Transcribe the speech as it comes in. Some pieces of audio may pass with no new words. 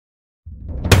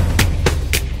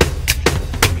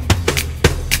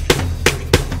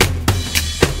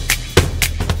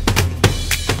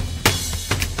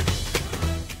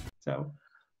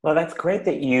Well, that's great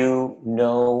that you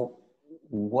know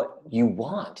what you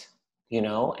want,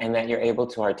 and that you're able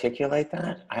to articulate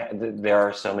that. There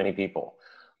are so many people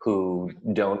who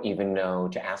don't even know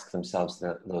to ask themselves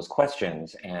those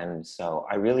questions. And so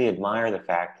I really admire the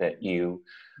fact that you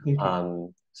Thank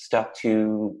you. stuck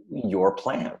to your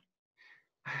plan.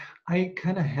 I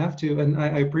kind of have to, and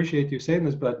I appreciate you saying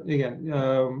this, but again,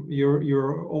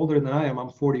 you're older than I am. I'm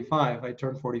 45. I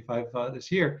turned 45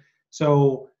 this year.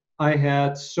 So I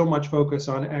had so much focus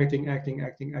on acting, acting,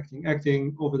 acting, acting,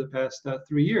 acting over the past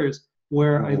 3 years,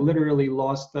 where I Hmm. literally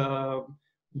lost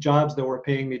jobs that were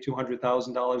paying me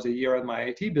 $200,000 a year in my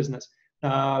IT business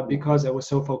because I was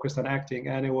so focused on acting,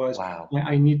 and it was Wow.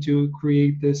 I need to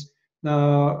create this.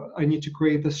 I need to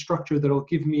create the structure that'll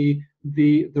give me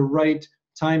the right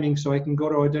timing so I can go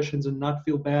to auditions and not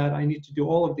feel bad. I need to do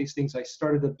all of these things. I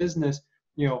started a business,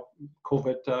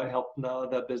 COVID helped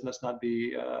that business not be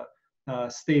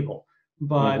stable,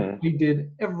 but Hmm. I did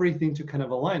everything to kind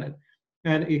of align it.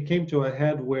 And it came to a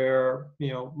head where,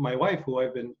 my wife,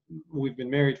 we've been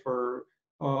married for,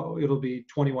 it'll be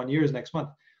 21 years next month.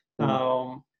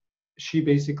 Um, she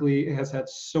basically has had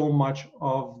so much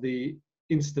of the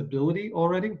instability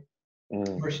already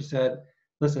Mm. where she said,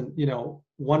 listen,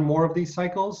 one more of these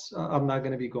cycles, I'm not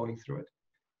going to be going through it.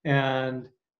 And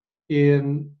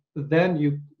in then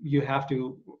you have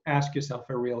to ask yourself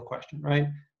a real question, right?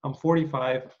 I'm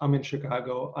 45, I'm in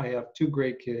Chicago, I have two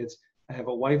great kids, I have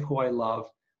a wife who I love.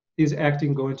 Is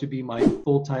acting going to be my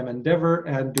full-time endeavor?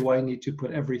 And do I need to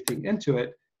put everything into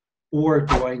it? Or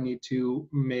do I need to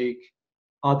make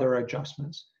other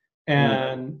adjustments? Mm.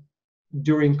 And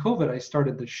during COVID, I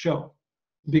started the show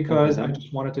because I Hmm.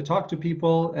 just wanted to talk to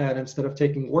people. And instead of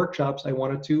taking workshops, I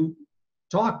wanted to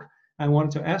talk. I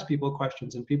wanted to ask people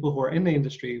questions, and people who are in the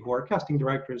industry, who are casting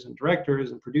directors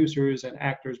and producers and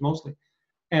actors mostly,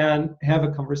 and have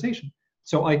a conversation.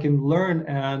 So I can learn,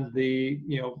 and the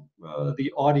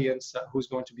audience who's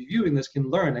going to be viewing this can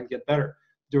learn and get better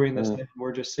during this Mm. time.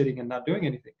 We're just sitting and not doing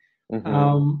anything.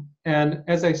 Hmm. And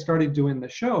as I started doing the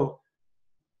show,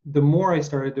 the more I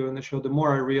started doing the show, the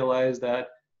more I realized that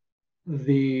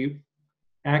the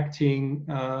acting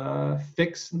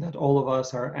fix that all of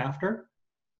us are after,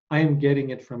 I am getting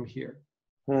it from here.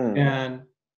 Mm. And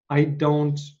I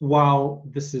don't, while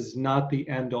this is not the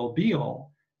end all be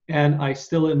all, and I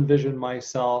still envision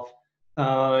myself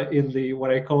in the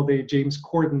what I call the James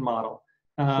Corden model,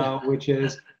 which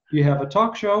is you have a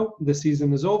talk show, the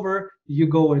season is over, you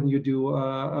go and you do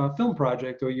a film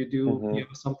project or you do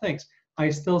Hmm. some things. I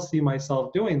still see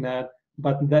myself doing that,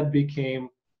 but that became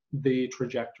the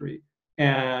trajectory.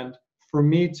 And for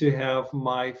me to have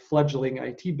my fledgling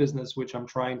IT business, which I'm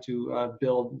trying to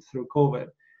build through COVID,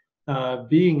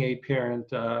 being a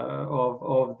parent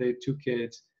of the two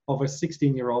kids, of a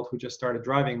 16-year-old who just started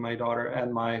driving, my daughter,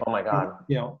 and my Oh my God.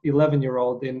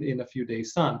 11-year-old in a few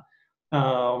days son,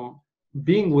 um,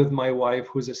 being with my wife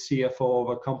who's a CFO of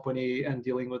a company and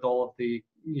dealing with all of the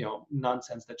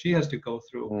nonsense that she has to go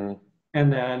through, Mm. and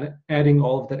then adding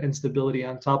all of that instability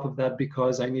on top of that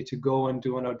because I need to go and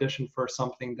do an audition for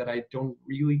something that I don't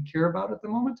really care about at the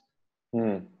moment.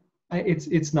 Mm.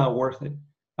 It's not worth it.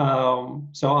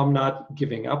 So I'm not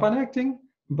giving up on acting,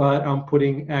 but I'm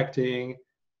putting acting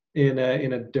in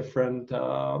a different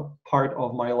part of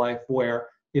my life where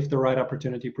if the right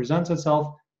opportunity presents itself,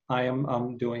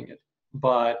 I'm doing it.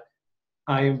 But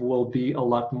I will be a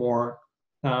lot more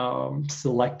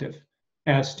selective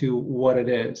as to what it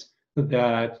is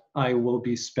that I will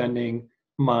be spending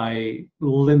my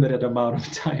limited amount of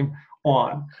time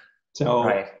on. So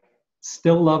Right.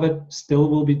 still love it, still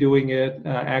will be doing it.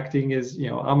 Acting is,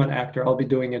 I'm an actor, I'll be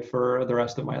doing it for the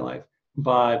rest of my life.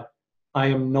 But I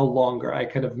am no longer, I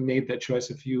kind of made that choice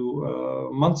a few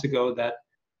months ago that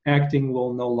acting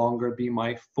will no longer be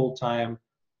my full time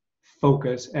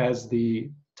focus as the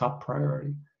top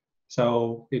priority.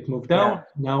 So it moved Yeah. down.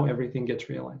 Now everything gets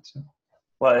realigned. So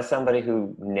Well, as somebody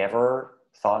who never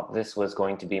thought this was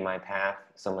going to be my path,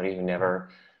 somebody who never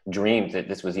dreamed that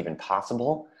this was even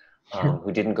possible,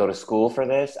 who didn't go to school for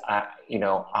this,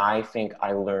 I think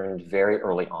I learned very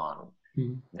early on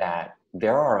that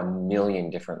there are a million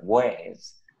different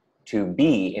ways to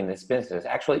be in this business,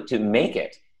 actually to make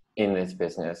it in this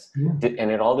business. yeah. And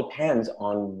it all depends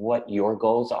on what your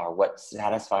goals are, what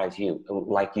satisfies you.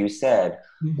 Like you said,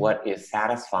 what is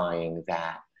satisfying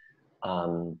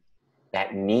um,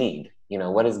 that need,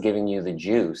 what is giving you the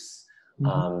juice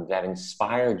Mhm. that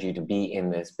inspired you to be in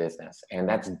this business. And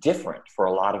that's different for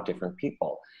a lot of different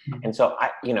people. Mhm. And so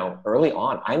early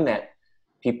on, I met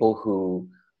people who,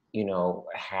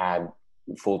 had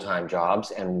full-time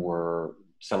jobs and were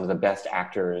some of the best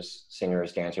actors,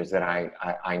 singers, dancers that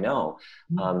I know.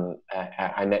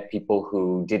 I met people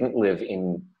who didn't live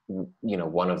in,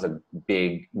 one of the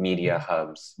big media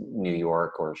hubs, New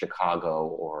York or Chicago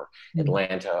or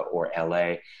Atlanta or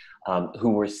LA,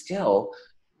 who were still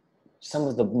some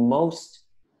of the most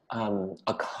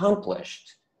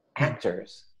accomplished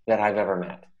actors that I've ever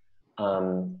met.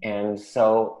 And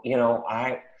so,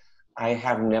 I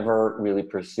have never really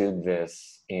pursued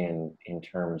this in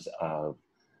terms of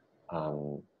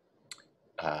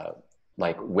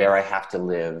like where I have to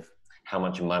live, how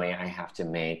much money I have to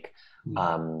make.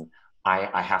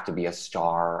 I have to be a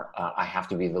star. I have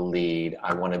to be the lead.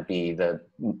 I want to be the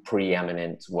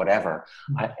preeminent, whatever.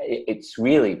 It's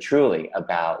really, truly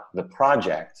about the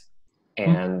project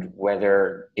and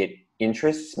whether it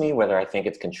interests me, whether I think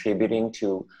it's contributing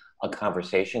to a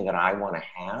conversation that I want to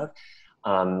have.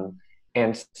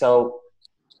 And so,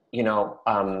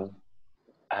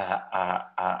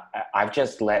 I've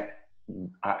just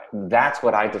that's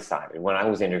what I decided when I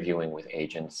was interviewing with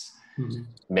agents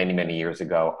many, many years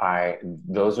ago.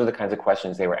 Those were the kinds of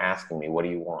questions they were asking me. What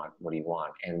do you want? What do you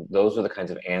want? And those were the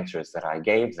kinds of answers that I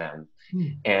gave them.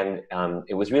 And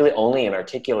it was really only in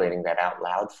articulating that out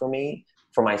loud for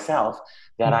myself,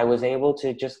 that I was able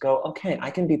to just go, okay, I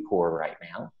can be poor right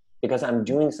now because I'm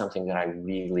doing something that I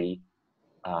really,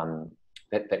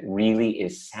 that really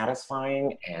is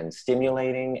satisfying and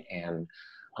stimulating, and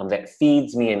that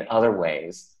feeds me in other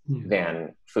ways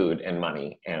than food and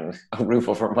money and a roof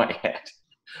over my head,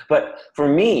 but for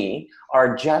me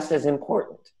are just as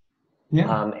important.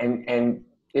 And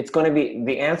it's going to be,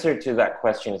 the answer to that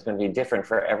question is going to be different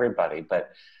for everybody.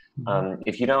 But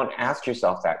if you don't ask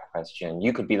yourself that question,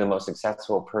 you could be the most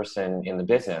successful person in the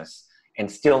business and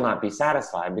still not be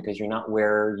satisfied because you're not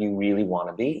where you really want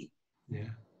to be.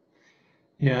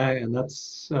 And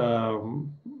that's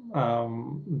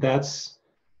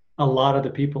a lot of the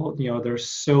people, they're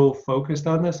so focused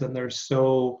on this and they're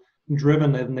so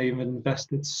driven and they've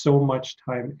invested so much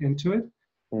time into it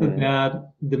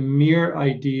that the mere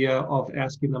idea of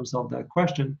asking themselves that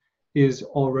question is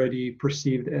already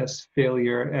perceived as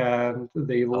failure, and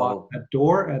they lock that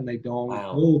door and they don't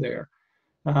go there.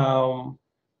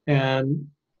 And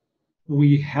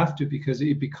we have to, because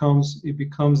it becomes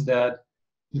that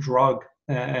drug,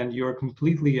 and you're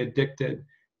completely addicted,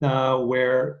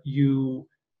 where you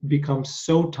become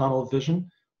so tunnel vision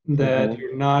that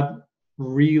you're not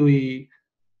really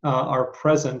are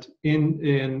present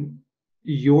in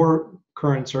your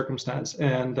current circumstance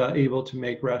and able to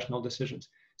make rational decisions.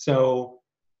 So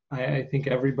I think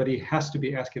everybody has to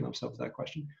be asking themselves that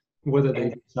question, whether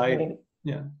they decide.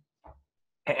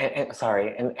 And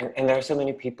sorry, and there are so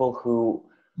many people who,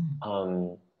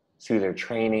 through their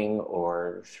training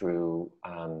or through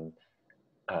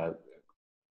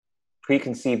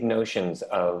preconceived notions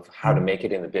of how to make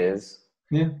it in the biz,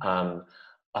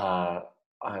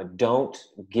 don't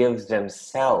give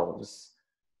themselves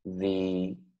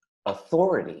the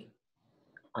authority.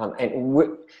 And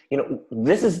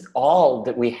this is all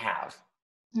that we have.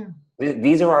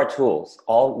 These are our tools,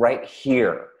 all right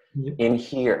here, in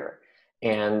here.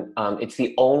 And it's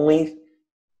the only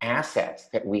asset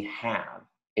that we have.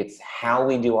 It's how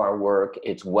we do our work.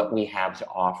 It's what we have to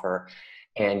offer.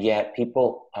 And yet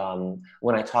people,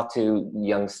 when I talk to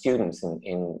young students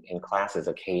in classes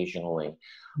occasionally,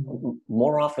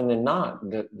 more often than not,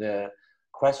 the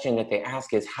question that they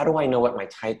ask is, how do I know what my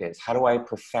type is? How do I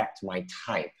perfect my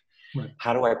type?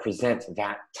 How do I present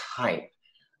that type?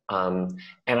 And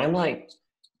I'm like,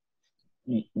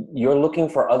 you're looking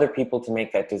for other people to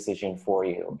make that decision for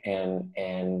you.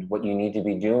 And what you need to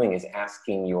be doing is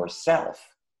asking yourself,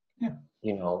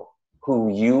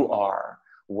 who you are,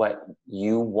 what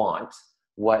you want,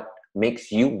 what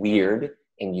makes you weird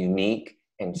and unique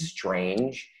and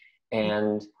strange,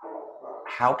 and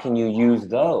how can you use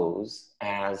those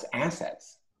as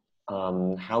assets?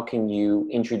 How can you,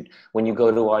 when you go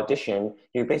to audition,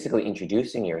 you're basically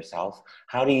introducing yourself.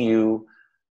 How do you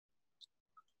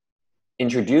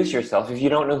introduce yourself if you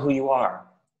don't know who you are,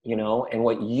 and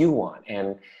what you want?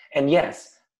 And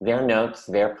yes, their notes,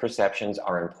 their perceptions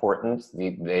are important.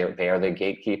 They are the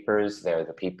gatekeepers. They're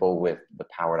the people with the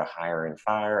power to hire and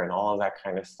fire and all of that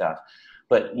kind of stuff.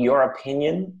 But your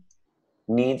opinion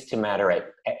needs to matter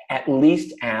at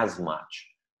least as much,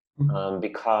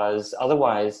 because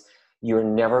otherwise you're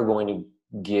never going to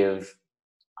give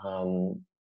them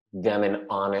an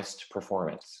honest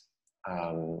performance.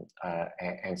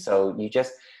 And so you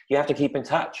have to keep in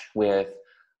touch with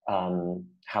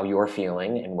how you're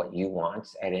feeling and what you want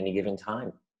at any given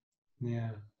time.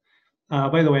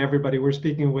 By the way, everybody, we're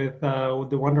speaking with the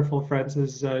wonderful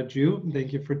Francis Jew.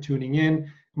 Thank you for tuning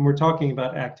in. And we're talking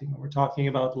about acting, we're talking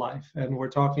about life, and we're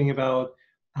talking about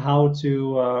how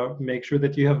to make sure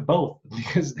that you have both,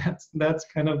 because that's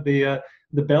kind of the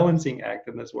balancing act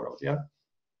in this world. Yeah.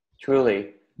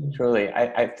 Truly, truly.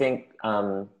 I think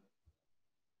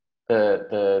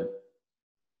the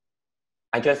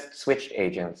I just switched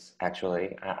agents,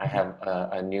 actually. I have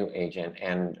a new agent,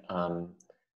 and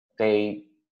they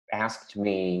asked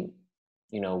me,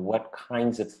 what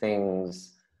kinds of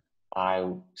things I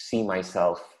see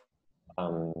myself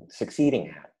succeeding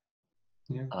at.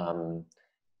 Yeah.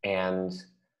 And,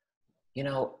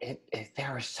 there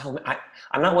are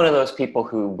I'm not one of those people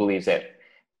who believes that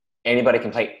anybody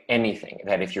can play anything,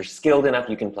 that if you're skilled enough,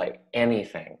 you can play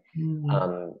anything.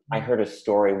 I heard a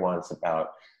story once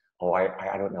about,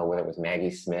 I don't know whether it was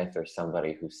Maggie Smith or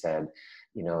somebody who said,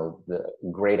 the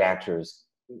great actors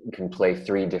can play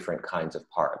 3 different kinds of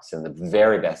parts, and the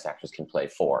very best actors can play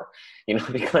 4,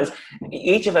 because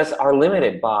each of us are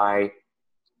limited by,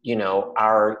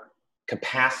 our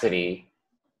capacity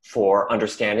for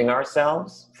understanding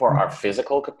ourselves, for our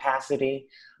physical capacity,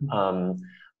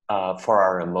 for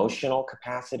our emotional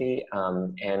capacity.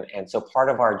 And so part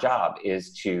of our job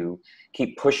is to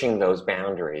keep pushing those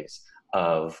boundaries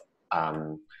of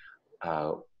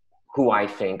who I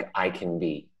think I can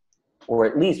be, or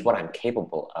at least what I'm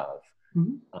capable of.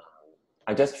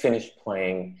 I just finished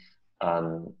playing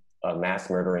a mass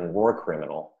murdering war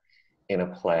criminal in a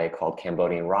play called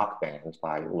Cambodian Rock Band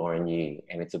by Lauren Yee,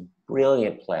 and it's a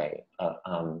brilliant play.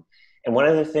 And one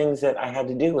of the things that I had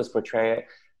to do was portray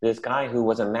this guy who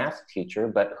was a math teacher,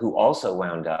 but who also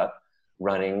wound up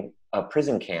running a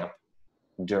prison camp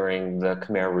during the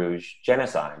Khmer Rouge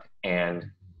genocide.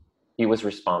 And he was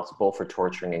responsible for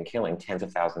torturing and killing tens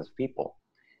of thousands of people.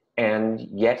 And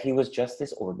yet he was just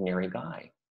this ordinary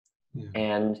guy. Yeah.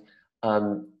 And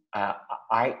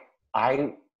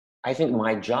I think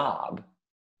my job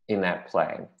in that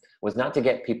play was not to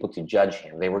get people to judge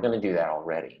him. They were going to do that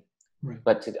already. Right.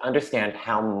 But to understand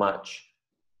how much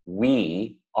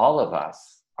we, all of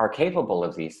us, are capable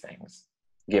of these things,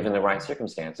 given the right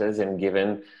circumstances and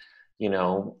given,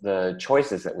 the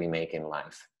choices that we make in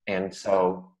life. And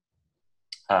so,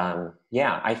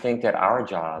 I think that our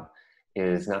job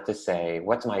is not to say,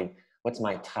 what's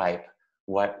my type?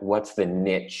 What's the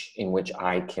niche in which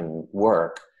I can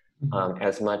work,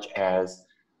 as much as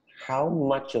how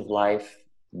much of life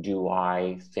do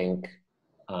I think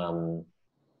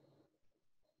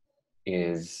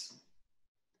is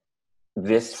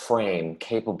this frame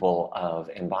capable of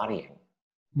embodying?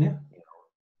 Yeah.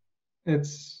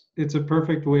 It's a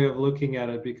perfect way of looking at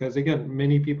it, because again,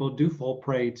 many people do fall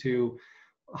prey to,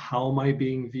 how am I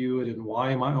being viewed and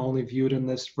why am I only viewed in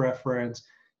this reference?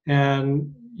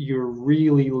 And you're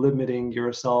really limiting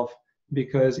yourself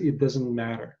because it doesn't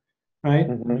matter, right?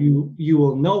 You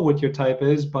will know what your type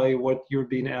is by what you're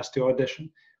being asked to audition.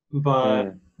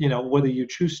 But whether you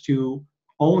choose to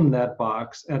own that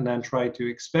box and then try to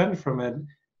expand from it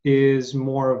is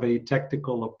more of a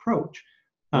technical approach.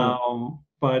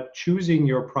 But choosing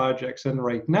your projects, and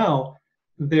right now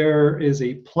there is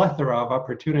a plethora of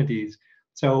opportunities.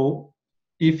 So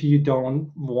if you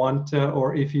don't want to,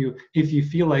 or if you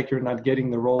feel like you're not getting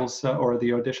the roles or the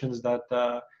auditions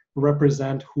that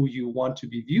represent who you want to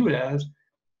be viewed as,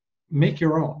 make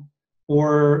your own,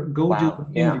 or go do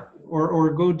indie,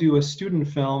 or go do a student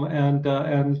film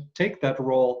and take that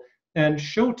role and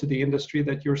show to the industry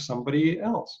that you're somebody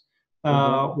else,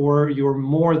 or you're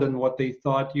more than what they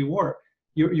thought you were.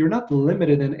 You're not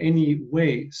limited in any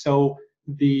way. So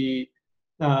the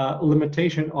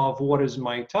limitation of what is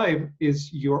my type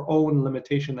is your own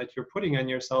limitation that you're putting on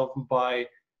yourself by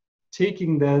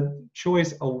taking that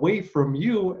choice away from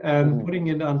you and putting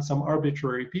it on some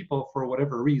arbitrary people for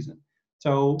whatever reason.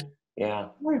 So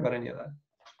don't worry about any of that.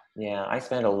 Yeah, I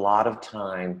spent a lot of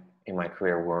time in my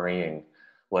career worrying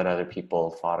what other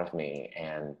people thought of me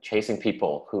and chasing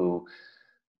people who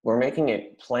were making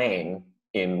it plain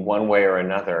in one way or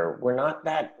another were not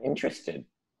that interested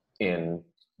in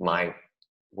my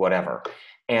whatever.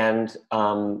 And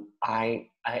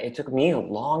it took me a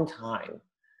long time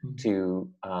to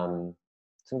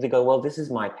simply go, well, this is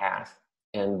my path,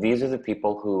 and these are the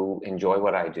people who enjoy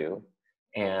what I do.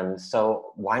 And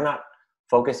so why not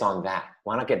focus on that?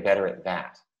 Why not get better at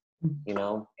that?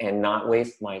 And not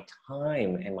waste my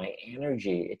time and my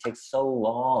energy. It takes so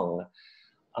long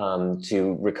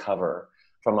to recover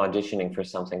from auditioning for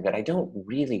something that I don't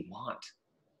really want,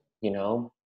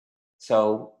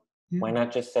 So why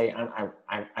not just say,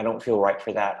 I don't feel right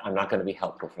for that. I'm not going to be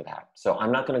helpful for that. So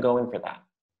I'm not going to go in for that.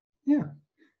 Yeah.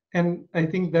 And I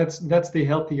think that's the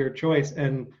healthier choice.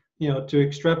 And to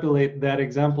extrapolate that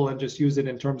example and just use it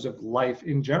in terms of life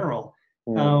in general,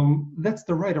 Mm, that's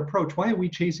the right approach. Why are we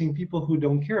chasing people who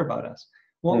don't care about us?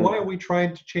 Well, why mm, are we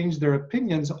trying to change their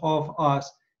opinions of us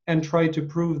and try to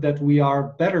prove that we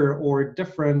are better or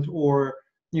different, or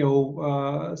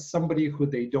somebody who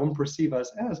they don't perceive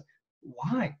us as?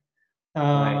 Why?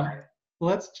 right. uh,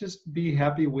 let's just be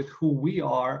happy with who we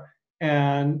are,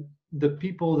 and the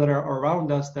people that are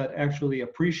around us that actually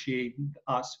appreciate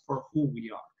us for who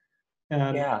we are.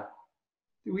 And Yeah.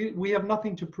 we have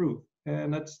nothing to prove,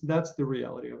 and that's the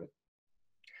reality of it.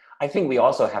 I think we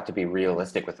also have to be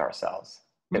realistic with ourselves,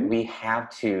 that Mhm. we have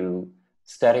to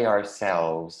study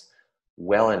ourselves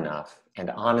well enough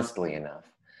and honestly enough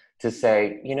to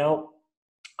say,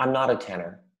 I'm not a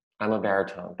tenor, I'm a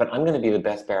baritone, but I'm going to be the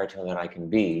best baritone that I can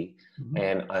be, Mhm.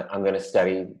 and I'm going to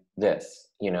study this.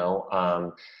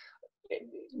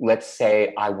 Let's say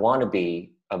I want to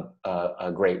be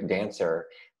a great dancer,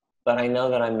 but I know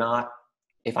that I'm not,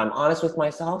 if I'm honest with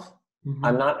myself,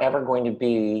 I'm Mhm. not ever going to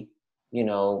be,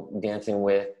 dancing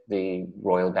with the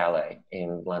Royal Ballet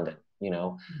in London.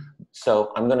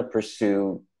 So I'm going to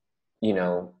pursue,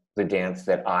 the dance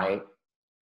that I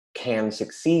can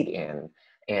succeed in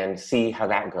and see how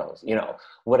that goes.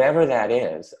 Whatever that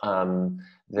is,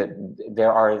 that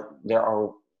there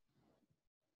are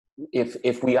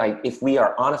if we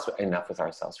are honest enough with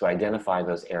ourselves to identify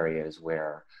those areas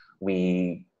where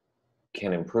we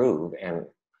can improve, and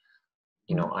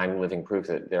Mhm. I'm living proof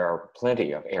that there are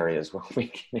plenty of areas where we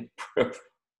can improve,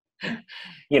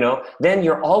 then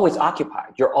you're always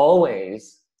occupied, you're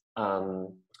always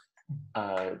um,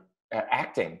 uh,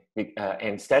 acting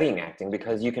and studying acting,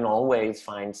 because you can always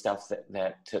find stuff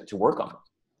that to work on.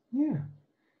 Yeah.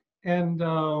 And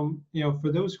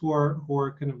for those who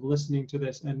are kind of listening to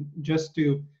this, and just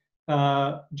to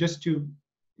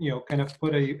kind of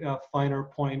put a finer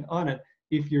point on it,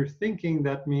 if you're thinking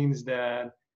that means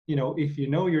that if you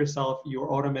know yourself,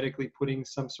 you're automatically putting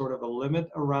some sort of a limit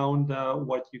around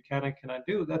what you can and cannot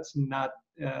do. That's not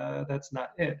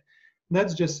it.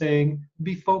 That's just saying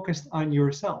be focused on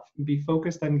yourself, be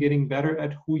focused on getting better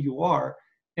at who you are,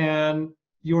 and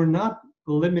you're not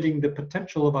limiting the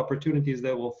potential of opportunities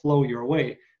that will flow your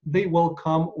way. They will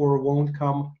come or won't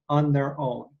come on their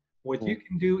own. What you Mm,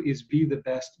 can do is be the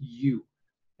best you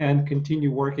and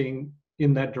continue working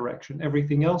in that direction.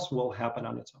 Everything else will happen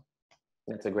on its own.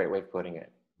 that's a great way of putting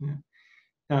it. Yeah.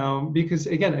 Because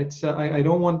again, I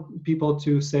don't want people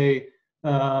to say,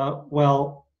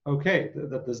 well, okay,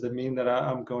 does that mean that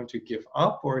I'm going to give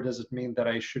up, or does it mean that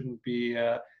I shouldn't be,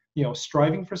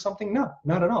 striving for something? No,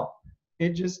 not at all.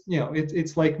 It just,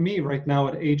 it's like me right now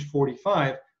at age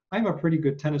 45. I'm a pretty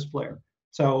good tennis player.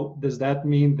 So does that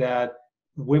mean that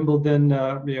Wimbledon,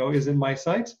 is in my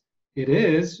sights? It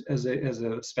is, as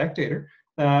a spectator,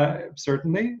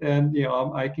 certainly, and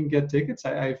I can get tickets.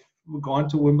 I've gone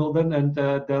to Wimbledon and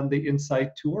done the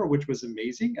Inside Tour, which was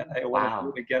amazing, and I want to do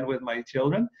Wow. it again with my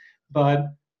children. But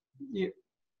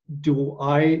do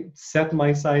I set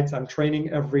my sights on training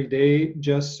every day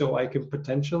just so I can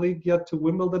potentially get to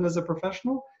Wimbledon as a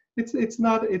professional? It's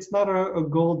not a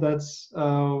goal that's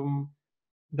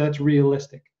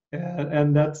realistic,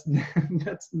 and that's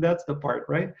that's the part,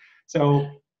 right? So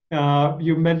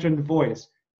you mentioned voice.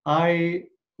 I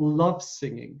love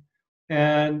singing,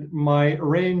 and my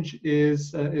range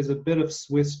is a bit of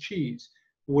Swiss cheese,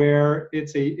 where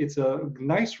it's a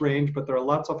nice range, but there are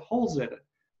lots of holes in it.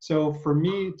 So for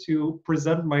me to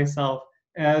present myself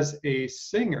as a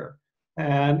singer,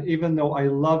 and even though I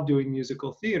love doing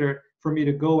musical theater, for me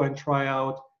to go and try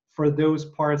out for those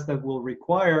parts that will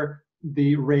require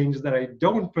the range that I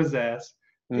don't possess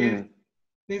is Mm,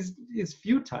 is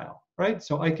futile, right?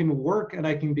 So I can work and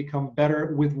I can become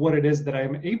better with what it is that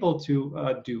I'm able to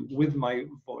do with my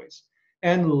voice,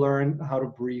 and learn how to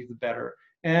breathe better,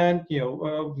 and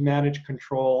manage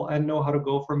control, and know how to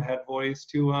go from head voice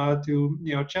to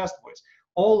chest voice.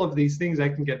 All of these things I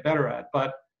can get better at,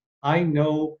 but I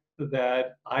know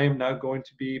that I am not going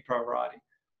to be Pravarati.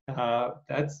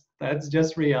 That's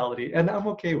just reality, and I'm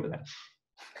okay with that.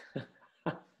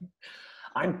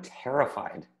 I'm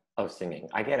terrified of singing.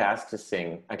 I get asked to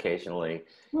sing occasionally,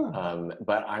 Huh.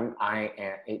 but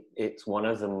it's one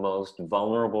of the most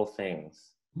vulnerable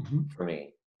things Mhm. for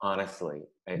me. Honestly,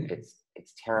 Yeah.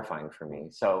 it's terrifying for me.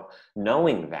 So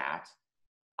knowing that,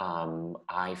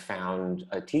 I found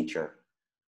a teacher,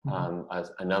 Mhm.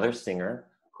 another singer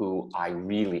who I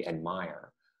really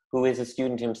admire, who is a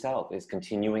student himself, is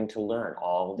continuing to learn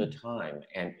all the time,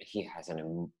 and he has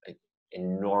an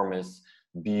enormous,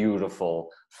 beautiful,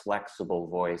 flexible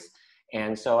voice.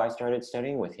 And so I started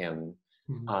studying with him,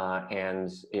 Mhm.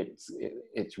 And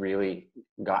it's really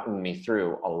gotten me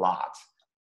through a lot.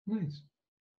 Nice.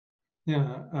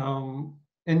 Yeah.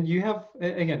 And you have,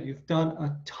 again, you've done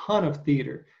a ton of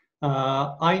theater.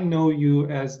 I know you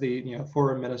as the,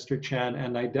 foreign minister Chan,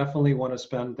 and I definitely want to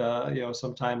spend,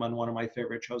 some time on one of my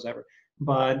favorite shows ever.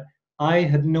 But I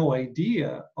had no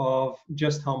idea of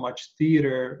just how much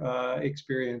theater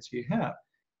experience you have,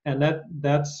 and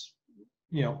that's,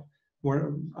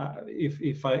 where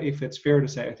if it's fair to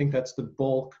say, I think that's the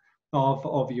bulk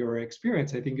of your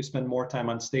experience. I think you spend more time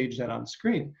on stage than on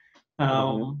screen. Hmm.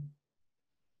 Um,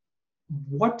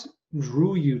 what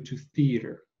drew you to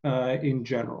theater in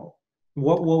general?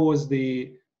 What was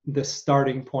the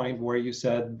starting point where you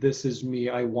said, "This is me.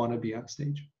 I want to be on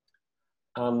stage"?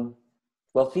 Um,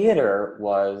 well, theater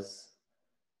was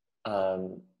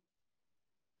um,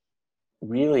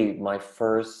 really my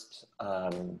first.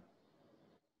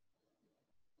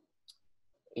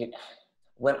 It,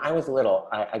 when I was little,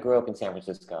 I grew up in San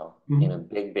Francisco in a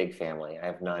Mhm. big family. I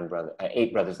have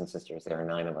eight brothers and sisters. There are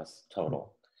nine of us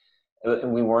total.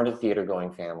 And we weren't a theater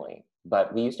going family,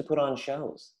 but we used to put on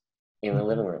shows in the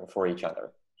living Mhm. room for each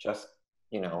other, just,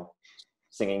 you know,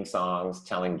 singing songs,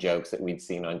 telling jokes that we'd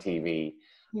seen on TV,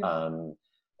 Yeah. um,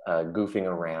 goofing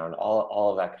around, all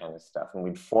of that kind of stuff. And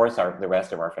we'd force the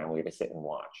rest of our family to sit and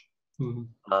watch. Mhm.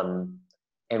 Um,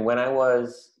 and when I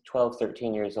was 12,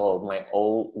 13 years old,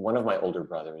 one of my older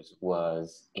brothers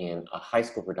was in a high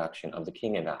school production of The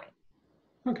King and I,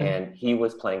 Okay. and he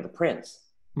was playing the prince.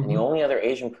 And the Mhm. only other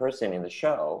Asian person in the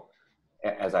show,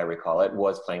 as I recall it,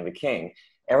 was playing the king.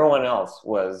 Everyone else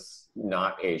was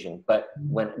not Asian. But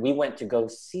when we went to go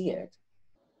see it,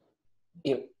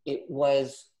 it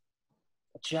was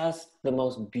just the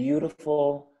most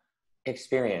beautiful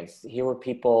experience. Here were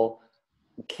people,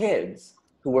 kids,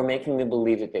 who were making me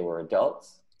believe that they were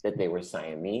adults, that they were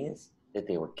Siamese, that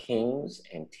they were kings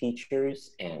and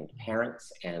teachers and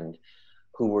parents, and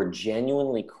who were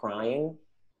genuinely crying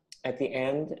at the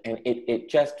end. And it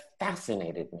just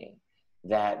fascinated me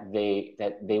that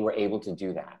they were able to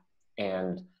do that.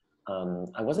 And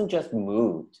I wasn't just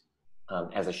moved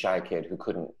as a shy kid who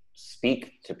couldn't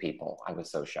speak to people. I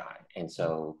was so shy and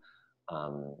so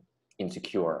um,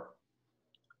 insecure.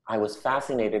 I was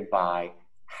fascinated by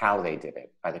how they did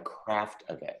it, by the craft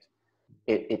of it.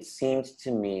 It seemed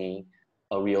to me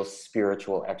a real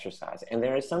spiritual exercise. And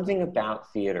there is something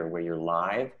about theater where you're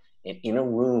live and in a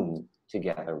room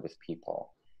together with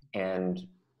people, and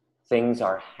things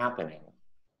are happening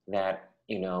that,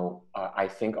 I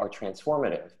think are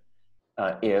transformative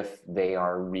if they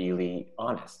are really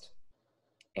honest.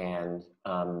 And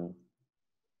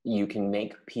you can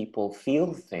make people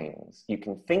feel things, you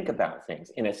can think about things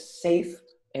in a safe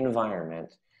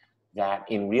environment that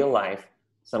in real life,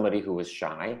 somebody who was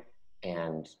shy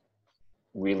and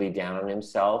really down on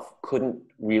himself couldn't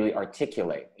really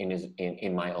articulate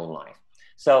in my own life.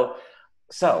 So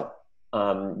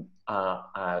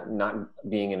not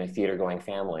being in a theater going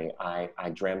family, I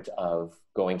dreamt of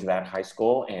going to that high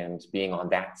school and being on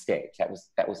that stage. That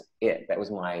was it. That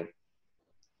was my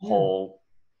Yeah. whole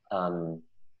um,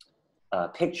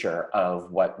 picture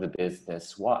of what the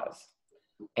business was.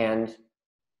 And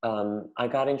I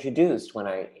got introduced when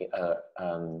I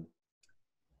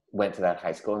went to that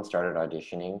high school and started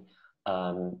auditioning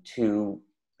to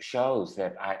shows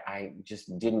that I just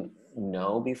didn't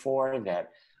know before, that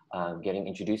getting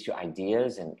introduced to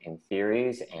ideas and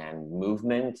theories and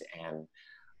movement and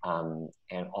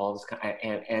all this kind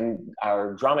and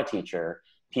our drama teacher,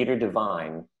 Peter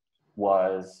Devine,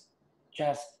 was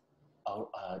just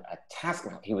a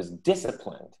taskmaster. He was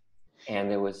disciplined, and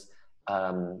there was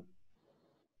um,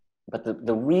 but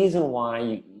the reason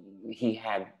why he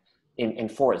had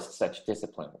enforced such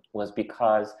discipline was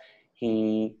because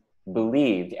he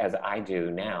believed, as I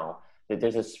do now, that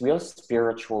there's a real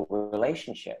spiritual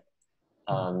relationship.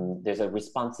 There's a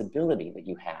responsibility that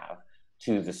you have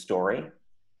to the story,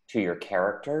 to your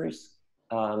characters,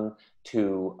 to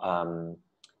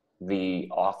the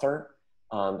author,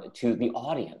 to the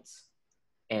audience,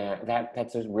 and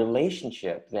that's a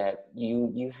relationship that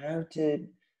you have to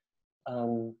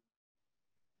um,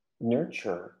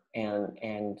 nurture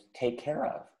and take care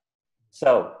of.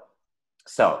 So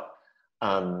so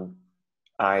um,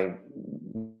 I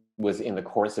was in the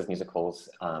chorus of musicals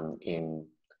in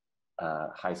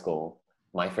high school,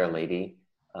 My Fair Lady,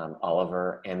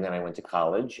 Oliver, and then I went to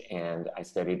college and I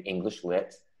studied English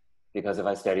Lit because if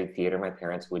I studied theater, my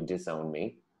parents would disown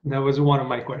me. That was one of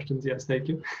my questions. Yes, thank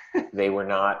you. They were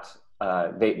not.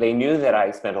 They knew that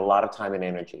I spent a lot of time and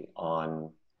energy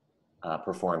on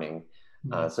performing.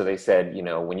 Mhm. So they said,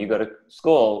 when you go to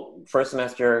school, first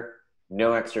semester,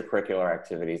 no extracurricular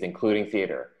activities, including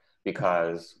theater,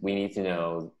 because we need to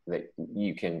know that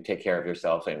you can take care of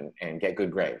yourself and get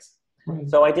good grades. Right.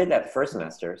 So I did that the first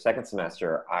semester. Second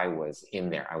semester, I was in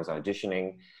there. I was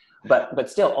auditioning, but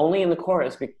still only in the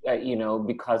chorus,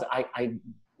 because I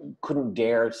couldn't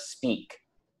dare speak,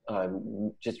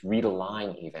 just read a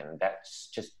line even. That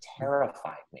just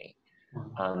terrified me.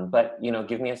 But,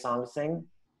 give me a song to sing,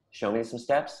 show me some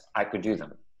steps, I could do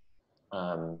them.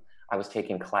 I was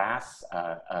taking class,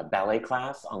 a ballet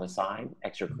class on the side,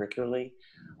 extracurricularly,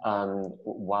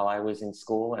 while I was in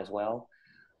school as well.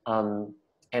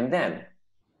 And then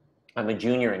I'm a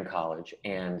junior in college,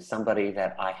 and somebody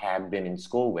that I had been in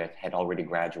school with had already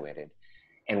graduated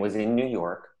and was in New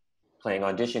York playing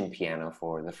audition piano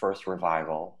for the first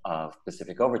revival of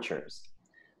Pacific Overtures.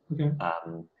 Okay.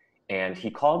 And he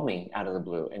called me out of the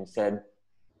blue and said,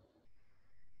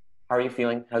 "How are you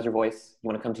feeling? How's your voice? You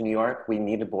want to come to New York? We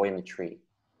need a boy in the tree.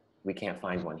 We can't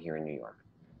find one here in New York."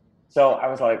 So I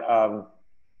was like,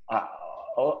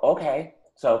 okay.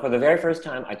 So for the very first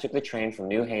time, I took the train from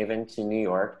New Haven to New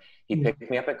York. He picked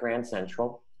me up at Grand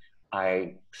Central.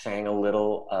 I sang a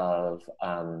little of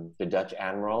The Dutch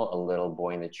Admiral, A Little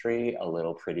Boy in the Tree, A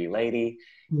Little Pretty Lady.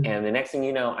 And the next thing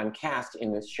you know, I'm cast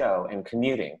in this show and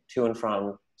commuting to and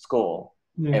from school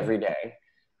every day,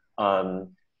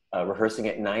 rehearsing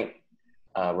at night,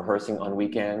 rehearsing on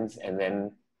weekends, and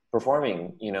then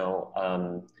performing,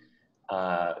 in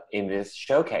this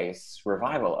showcase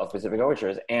revival of Pacific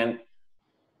Overtures. And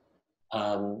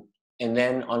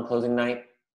then on closing night,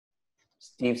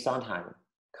 Steve Sondheim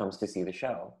comes to see the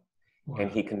show. Wow.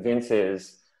 And he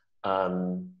convinces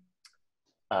the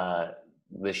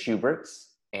Schuberts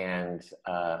and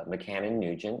McCann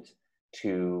Nugent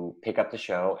to pick up the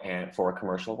show and for a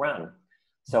commercial run.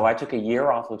 So I took a year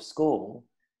off of school,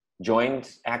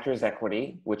 joined Actors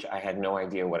Equity, which I had no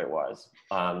idea what it was.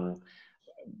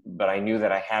 But I knew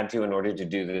that I had to in order to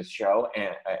do this show,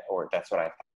 or that's what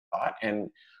I thought.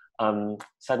 And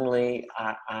suddenly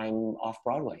I'm off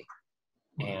Broadway.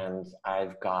 And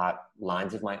I've got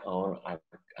lines of my own.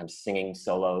 I'm singing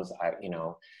solos,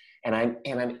 and I'm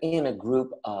in a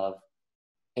group of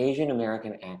Asian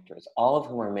American actors, all of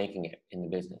whom are making it in the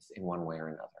business in one way or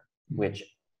another, which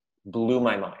blew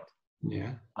my mind.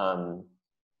 Yeah.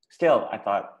 Still, I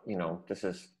thought, this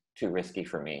is too risky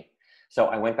for me. So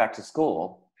I went back to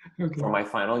school for my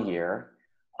final year,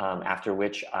 after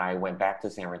which I went back to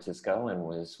San Francisco and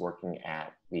was working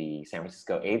at the San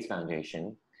Francisco AIDS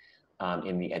Foundation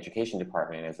in the education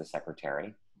department as a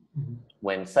secretary,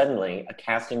 when suddenly a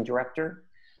casting director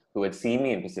who had seen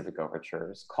me in Pacific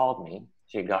Overtures called me.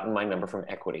 She had gotten my number from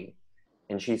Equity,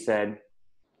 and she said,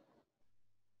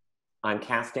 "I'm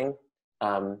casting.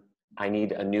 I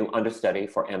need a new understudy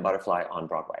for M. Butterfly on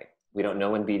Broadway. We don't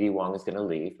know when B.D. Wong is going to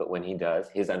leave, but when he does,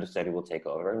 his understudy will take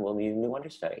over, and we'll need a new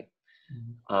understudy.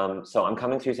 So I'm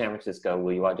coming through San Francisco.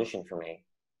 Will you audition for me?"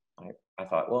 I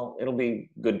thought, well, it'll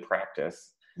be good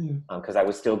practice, because I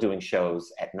was still doing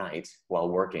shows at night while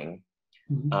working,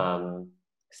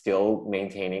 still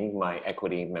maintaining my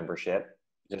Equity membership,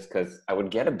 just because I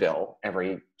would get a bill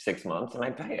every 6 months and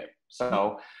I'd pay it.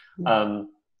 So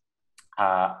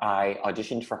I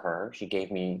auditioned for her. She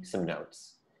gave me some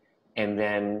notes. And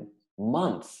then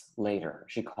months later,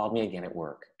 she called me again at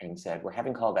work and said, "We're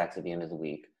having callbacks at the end of the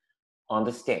week on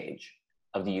the stage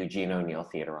of the Eugene O'Neill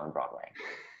Theater on Broadway.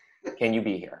 Can you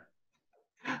be here?"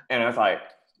 And I was like,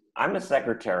 I'm a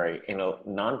secretary in a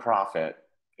nonprofit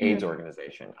AIDS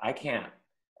organization. I can't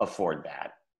afford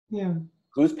that. Yeah.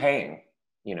 Who's paying,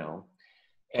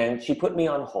 And she put me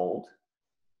on hold.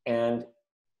 And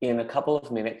in a couple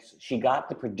of minutes, she got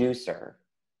the producer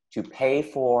to pay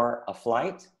for a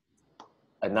flight,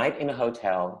 a night in a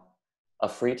hotel, a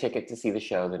free ticket to see the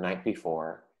show the night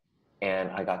before, and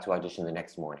I got to audition the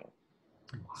next morning.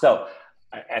 So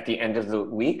at the end of the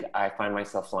week, I find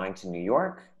myself flying to New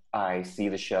York. I see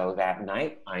the show that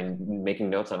night. I'm making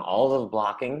notes on all of the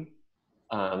blocking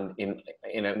in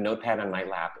a notepad on my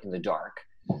lap in the dark.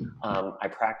 I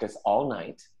practice all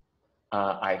night.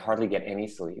 I hardly get any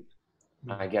sleep.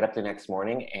 I get up the next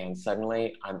morning and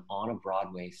suddenly I'm on a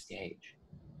Broadway stage.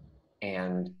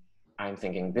 And I'm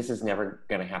thinking, this is never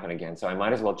going to happen again. So I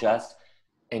might as well just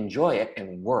enjoy it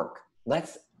and work.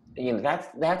 That's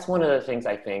one of the things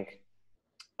I think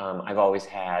I've always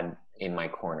had in my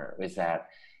corner, is that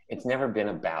it's never been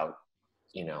about,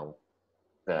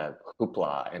 the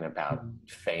hoopla and about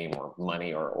fame or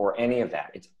money or any of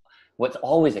that. It's what's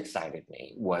always excited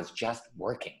me was just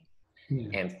working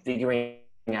and figuring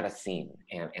out a scene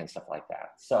and stuff like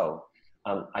that. So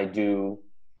I do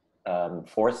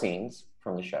 4 scenes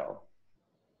from the show,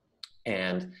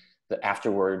 and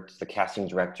afterwards the casting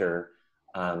director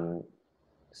um,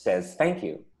 says, "Thank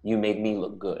you. You made me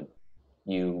look good.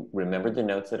 You remembered the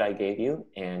notes that I gave you,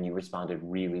 and you responded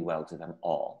really well to them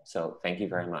all. So thank you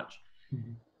very much."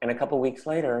 Mm-hmm. And a couple weeks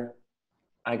later,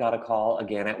 I got a call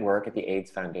again at work at the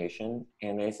AIDS Foundation,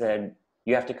 and they said,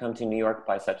 "You have to come to New York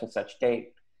by such and such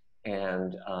date,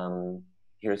 and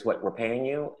here's what we're paying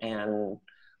you, and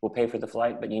we'll pay for the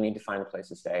flight, but you need to find a place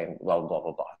to stay," and blah, blah,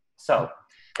 blah, blah. So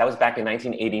that was back in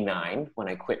 1989 when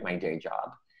I quit my day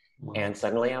job. Wow. And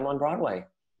suddenly I'm on Broadway.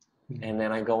 Mm-hmm. And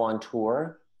then I go on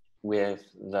tour with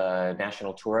the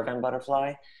national tour of M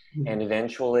Butterfly. Mm-hmm. And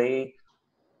eventually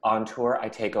on tour, I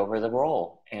take over the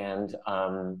role. And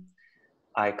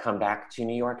I come back to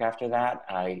New York after that.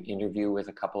 I interview with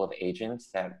a couple of agents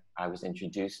that I was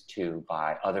introduced to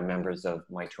by other members of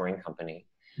my touring company.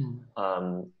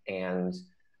 Mm-hmm.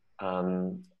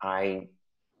 I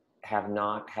have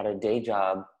not had a day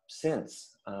job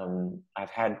since. I've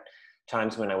had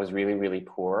times when I was really, really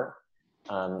poor.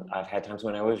 I've had times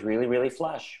when I was really, really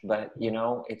flush, but you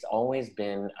know, it's always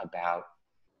been about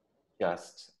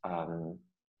just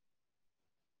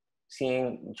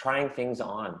trying things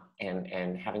on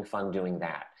and having fun doing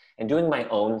that, and doing my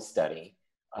own study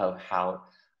of how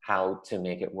to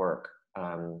make it work.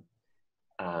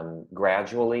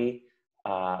 Gradually,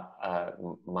 my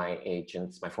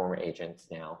former agents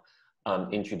now,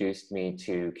 introduced me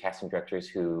to casting directors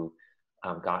who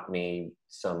got me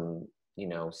some, you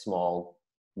know, small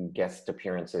guest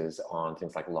appearances on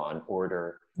things like Law and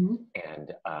Order Mm-hmm.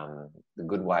 and The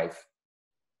Good Wife,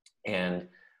 and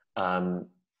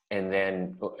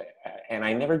then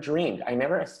I never dreamed, I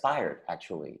never aspired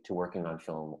actually to working on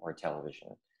film or television.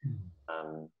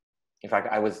 In fact,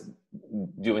 I was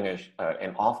doing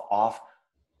an off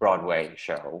Broadway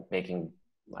show, making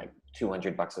like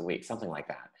 $200 a week, something like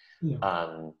that.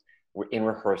 Yeah. We're in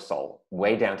rehearsal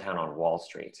way downtown on Wall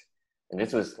Street, and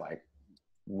this was like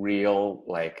real,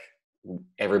 like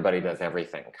everybody does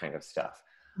everything kind of stuff.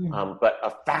 Yeah. But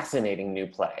a fascinating new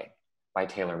play by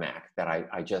Taylor Mack that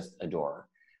I just adore.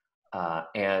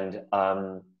 And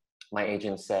my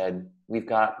agent said, "We've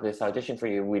got this audition for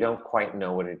you. We don't quite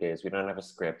know what it is. We don't have a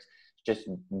script. Just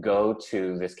go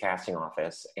to this casting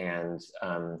office." And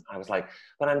I was like,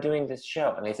 "But I'm doing this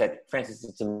show." And they said, "Francis,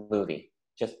 it's a movie.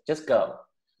 Just go."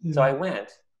 Yeah. So I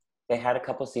went. They had a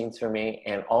couple scenes for me,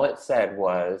 and all it said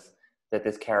was that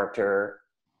this character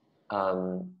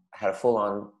had a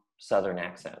full-on Southern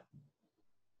accent,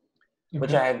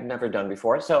 which I had never done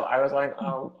before. So I was like,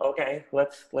 "Oh, okay,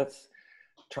 let's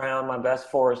try on my best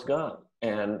Forrest Gump."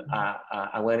 And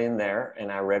I went in there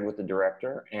and I read with the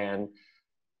director, and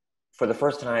for the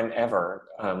first time ever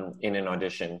in an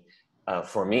audition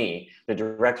for me, the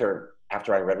director,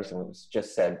 after I read with him,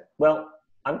 just said, "Well,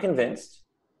 I'm convinced.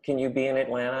 Can you be in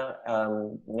Atlanta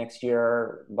next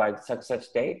year by such and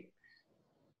such date?"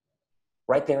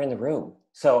 Right there in the room.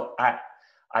 So I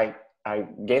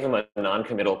gave him a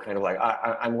non-committal kind of like,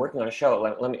 I'm working on a show.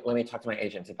 Let me talk to my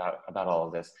agents about all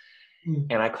of this.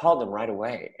 And I called them right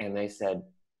away, and they said,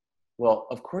 "Well,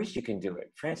 of course you can do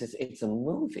it, Francis. It's a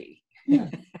movie."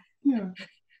 Yeah. Yeah.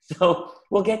 "So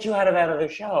we'll get you out of that other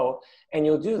show, and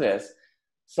you'll do this."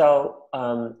 So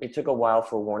it took a while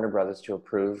for Warner Brothers to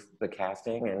approve the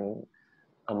casting, and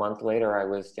a month later, I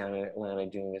was down in Atlanta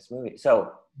doing this movie.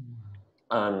 So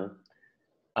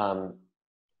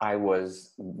I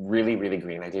was really, really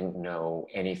green. I didn't know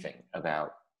anything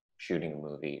about shooting a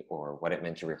movie or what it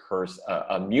meant to rehearse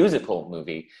a musical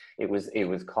movie. It was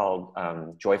called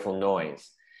Joyful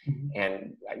Noise. Mm-hmm.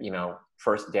 And, you know,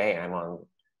 first day I'm on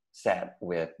set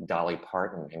with Dolly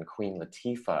Parton and Queen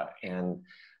Latifah and,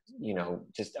 you know,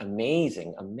 just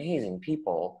amazing, amazing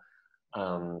people.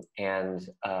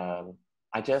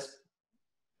 I just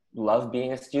love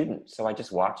being a student. So I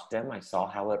just watched them. I saw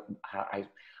how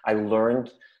I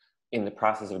learned in the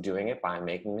process of doing it by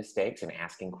making mistakes and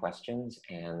asking questions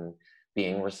and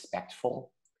being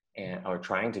respectful or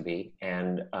trying to be.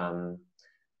 And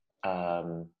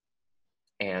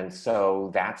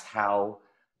so that's how,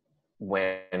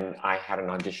 when I had an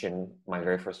audition, my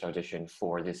very first audition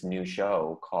for this new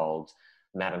show called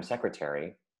Madam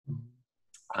Secretary,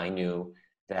 I knew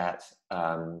that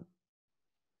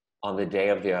on the day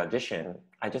of the audition,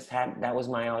 that was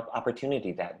my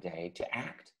opportunity that day to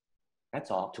act. That's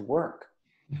all, to work.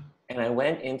 And I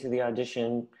went into the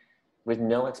audition with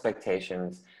no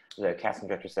expectations. The casting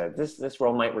director said, this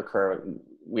role might recur.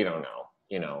 We don't know,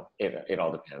 you know, it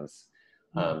all depends.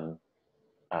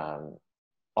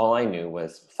 All I knew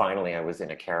was finally I was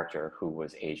in a character who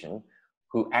was Asian,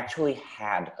 who actually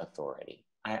had authority.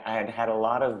 I had had a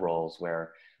lot of roles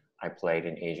where I played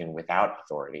an Asian without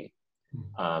authority,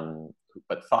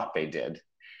 but thought they did.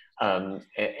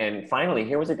 And finally,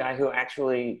 here was a guy who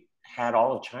actually had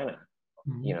all of China,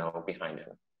 Mhm. behind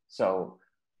him. So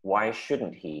why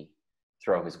shouldn't he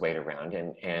throw his weight around?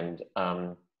 And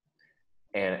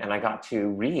I got to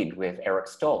read with Eric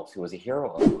Stoltz, who was a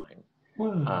hero of mine.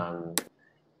 Wow. Um,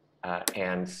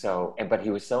 but he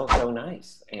was so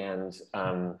nice, and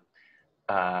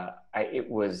it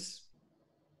was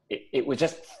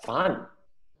just fun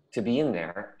to be in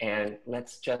there, and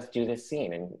let's just do this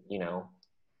scene,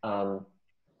 um,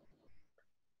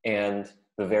 and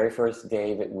the very first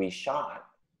day that we shot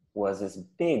was this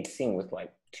big scene with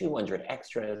like 200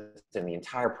 extras, and the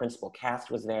entire principal cast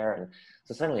was there, and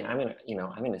so suddenly I'm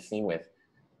in a scene with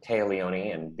Taya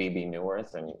Leone and BB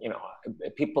Newirth, and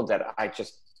people that I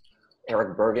just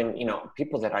Eric Bergen,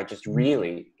 people that I just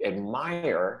really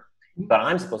admire, but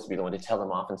I'm supposed to be the one to tell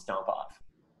them off and stomp off.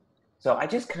 So I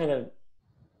just kind of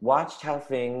watched how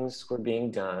things were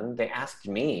being done. They asked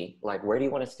me, like, where do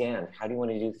you want to stand? How do you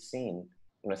want to do the scene?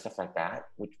 Stuff like that,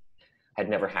 which had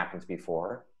never happened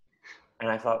before. And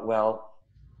I thought, well,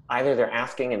 either they're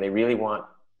asking and they really want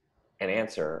an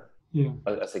answer, Yeah.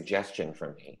 a suggestion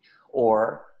from me,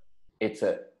 or it's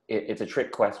a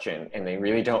trick question and they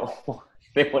really don't,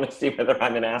 they want to see whether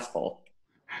I'm an asshole.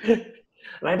 And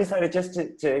I decided just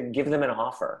to give them an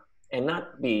offer and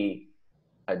not be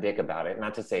a dick about it,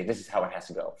 not to say this is how it has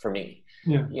to go for me,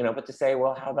 Yeah. but to say,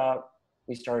 well, how about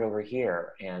we start over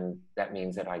here? And that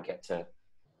means that I get to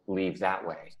leave that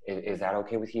way. Is that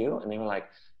okay with you? And they were like,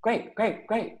 great.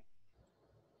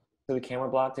 So the camera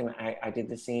blocked and I did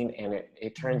the scene, and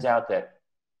it turns out that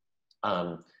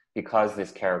because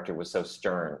this character was so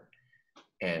stern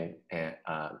and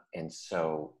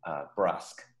so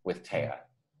brusque with Taya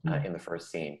in the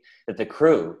first scene, that the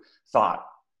crew thought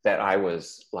that I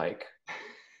was like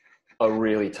a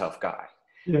really tough guy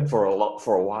for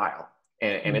a while.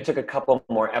 And it took a couple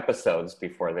more episodes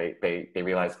before they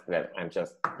realized that I'm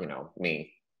just,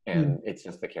 me, and it's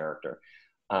just the character.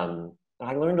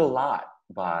 I learned a lot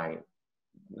by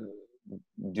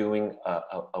doing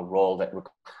a role that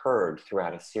recurred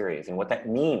throughout a series, and what that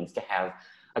means to have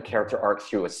a character arc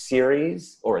through a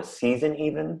series or a season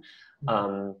even,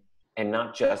 and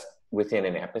not just within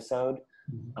an episode.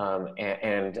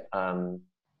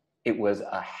 It was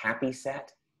a happy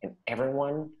set, and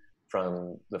everyone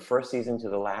from the first season to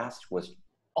the last was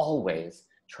always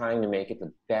trying to make it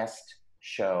the best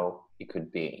show it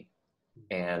could be,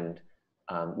 and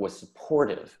was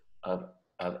supportive of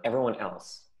everyone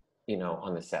else,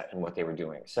 on the set and what they were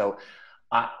doing. So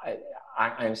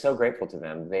I'm so grateful to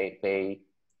them. They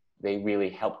really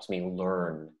helped me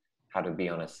learn how to be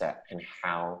on a set and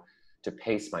how to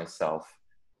pace myself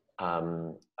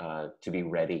to be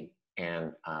ready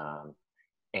and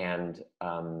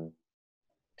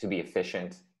to be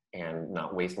efficient and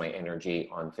not waste my energy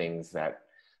on things that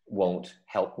won't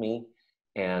help me.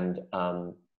 And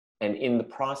in the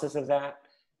process of that,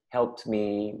 helped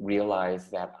me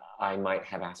realize that I might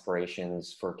have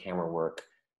aspirations for camera work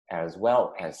as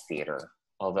well as theater,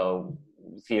 although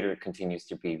theater continues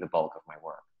to be the bulk of my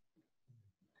work.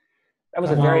 That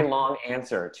was a very long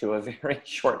answer to a very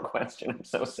short question. I'm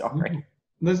so sorry.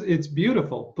 It's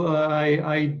beautiful, but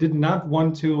I did not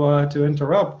want to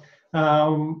interrupt.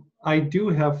 I do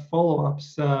have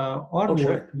follow-ups on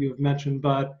what you've mentioned,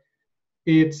 but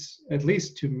it's, at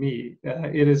least to me,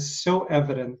 it is so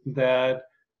evident that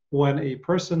when a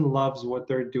person loves what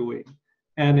they're doing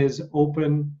and is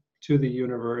open to the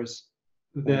universe,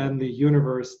 then the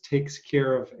universe takes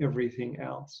care of everything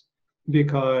else,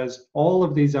 because all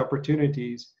of these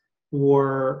opportunities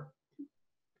were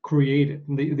created.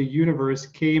 The universe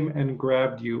came and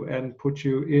grabbed you and put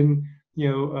you in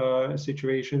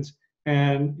situations,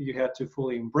 and you had to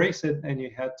fully embrace it, and you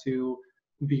had to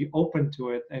be open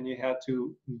to it, and you had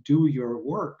to do your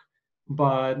work.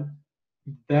 But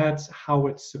that's how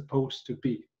it's supposed to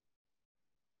be.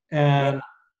 And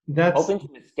that's open to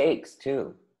mistakes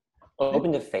too,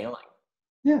 open to failing.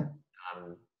 Yeah.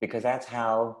 Because that's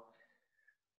how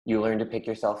you learn to pick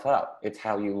yourself up. It's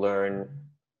how you learn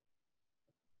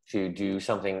to do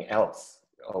something else,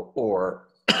 or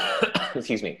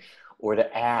excuse me, or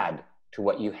to add to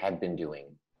what you had been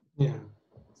doing. Yeah.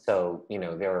 So,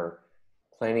 there are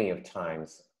plenty of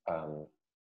times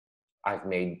I've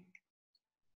made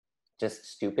just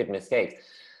stupid mistakes.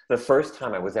 The first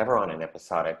time I was ever on an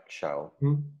episodic show,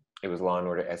 it was Law and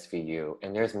Order SVU,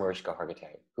 and there's Mariska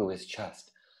Hargitay, who is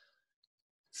just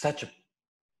such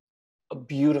a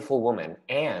beautiful woman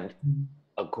and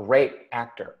a great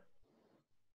actor.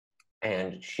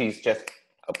 And she's just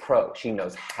a pro. She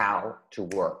knows how to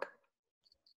work.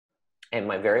 And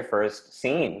my very first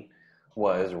scene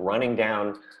was running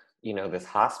down, this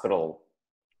hospital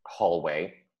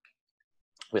hallway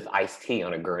with iced tea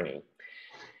on a gurney,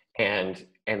 and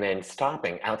then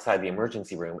stopping outside the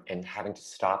emergency room and having to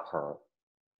stop her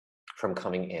from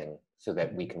coming in so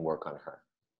that we can work on her.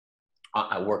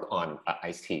 Work on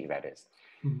iced tea, that is.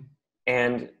 Mm-hmm.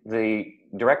 And the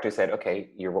director said, okay,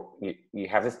 you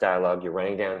have this dialogue, you're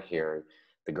running down here,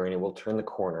 the gurney will turn the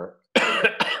corner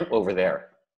over there,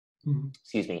 Mm-hmm.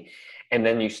 excuse me, and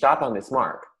then you stop on this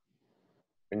mark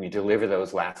and you deliver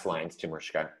those last lines to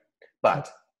Mariska.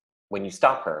 But when you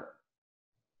stop her,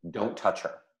 don't touch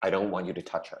her. I don't want you to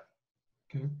touch her.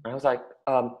 Okay. And I was like,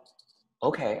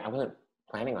 okay, I wasn't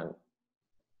planning on,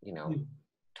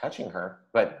 touching her,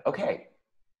 but okay.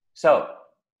 So,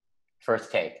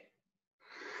 first take,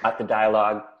 got the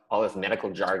dialogue, all this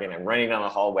medical jargon, I'm running down the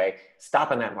hallway,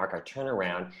 stop on that mark, I turn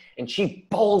around, and she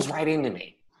bowls right into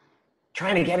me,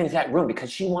 trying to get into that room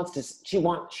because she's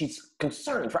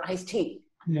concerned for iced tea.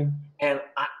 Yeah. And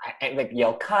I like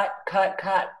yell, cut, cut,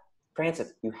 cut.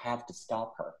 Francis, you have to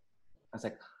stop her. I was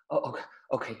like, oh,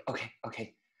 okay,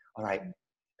 all right.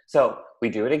 So we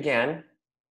do it again.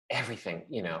 Everything,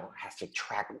 has to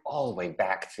track all the way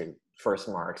back to first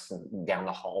marks and down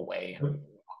the hallway and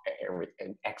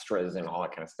everything, extras and all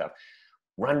that kind of stuff.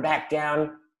 Run back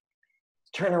down,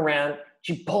 turn around,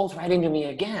 she bowls right into me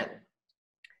again.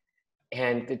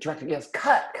 And the director yells,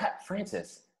 cut,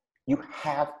 Francis, you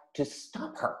have to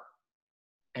stop her.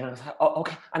 And I was like, oh,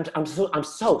 okay, I'm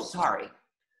so sorry.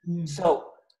 Yeah.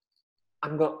 So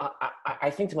I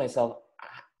think to myself,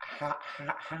 how,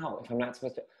 if I'm not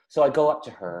supposed to? So I go up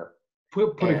to her.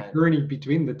 Put a gurney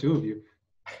between the two of you.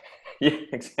 Yeah,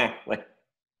 exactly.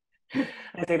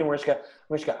 I say to Mariska,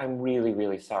 I'm really,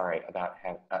 really sorry about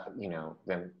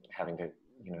them having to,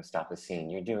 stop the scene.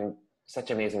 You're doing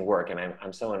such amazing work, and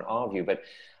I'm so in awe of you. But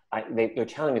they're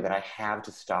telling me that I have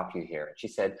to stop you here. And she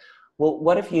said, well,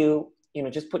 what if you,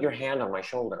 just put your hand on my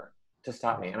shoulder to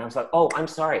stop me? And I was like, oh, I'm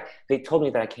sorry. They told me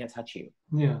that I can't touch you.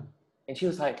 Yeah. And she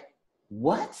was like,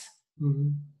 what?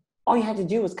 Mm-hmm. All you had to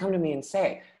do was come to me and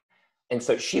say. And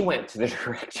so she went to the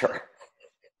director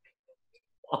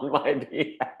on my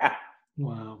behalf.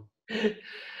 Wow.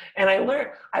 And I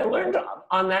learned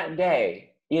on that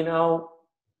day,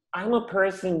 I'm a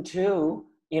person too,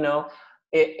 and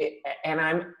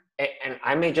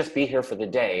I may just be here for the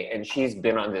day, and she's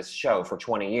been on this show for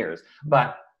 20 years.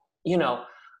 But,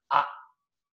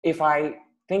 if I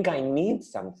think I need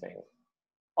something,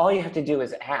 all you have to do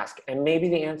is ask, and maybe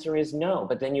the answer is no,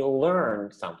 but then you'll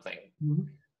learn something.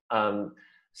 Mm-hmm.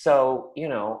 So,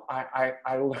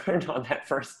 I learned on that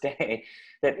first day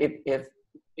that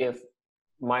if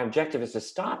my objective is to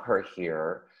stop her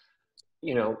here,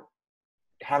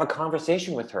 have a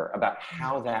conversation with her about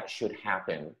how that should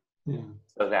happen,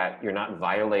 so that you're not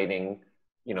violating,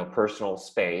 personal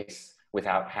space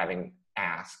without having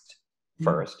asked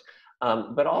first.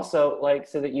 But also,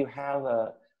 so that you have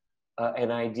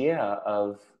an idea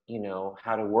of,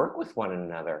 how to work with one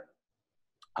another.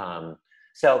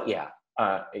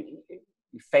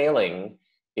 Failing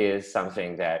is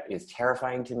something that is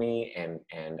terrifying to me,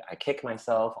 and I kick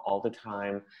myself all the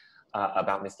time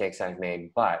about mistakes I've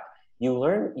made. But you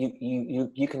learn,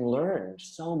 you can learn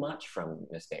so much from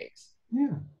mistakes.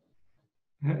 Yeah,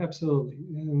 absolutely.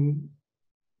 And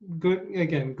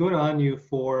good on you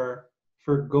for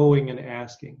going and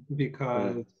asking,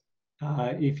 because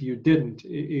if you didn't,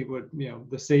 it would,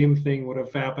 the same thing would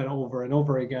have happened over and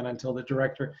over again until the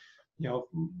director,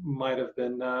 might have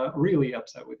been really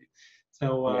upset with you.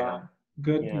 So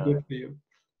good for you.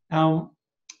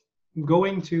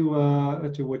 Going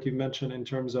to what you mentioned in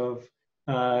terms of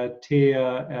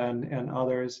Thea and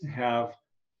others have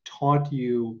taught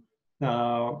you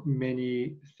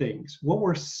many things. What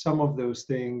were some of those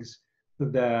things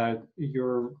that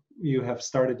you have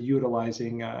started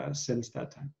utilizing since that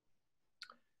time?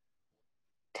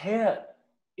 Thea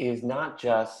is not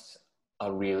just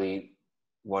a really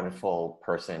wonderful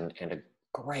person and a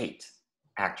great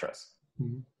actress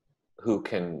who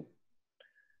can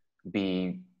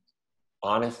be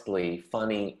honestly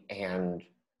funny and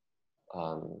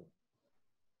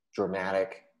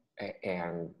dramatic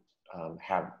and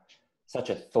have such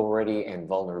authority and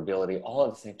vulnerability all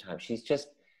at the same time. She's just,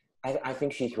 I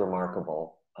think she's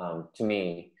remarkable to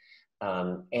me,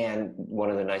 and one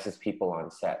of the nicest people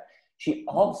on set. She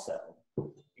also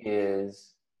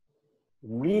is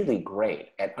really great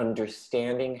at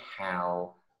understanding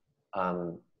how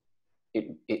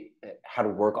how to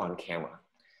work on camera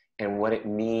and what it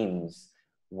means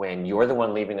when you're the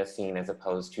one leaving the scene as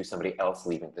opposed to somebody else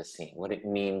leaving the scene. What it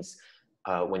means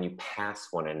when you pass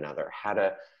one another. How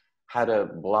to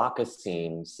block a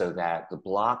scene so that the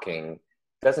blocking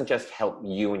doesn't just help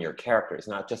you and your character. It's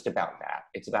not just about that.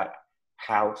 It's about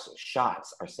how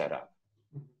shots are set up.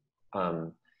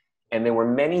 And there were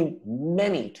many,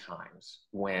 many times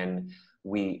when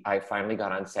I finally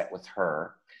got on set with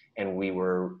her, and we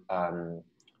were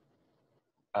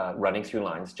running through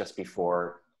lines just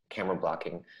before camera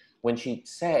blocking, when she'd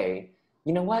say,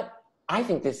 you know what, I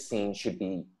think this scene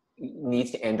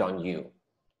needs to end on you.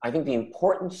 I think the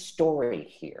important story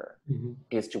here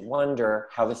is to wonder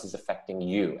how this is affecting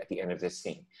you at the end of this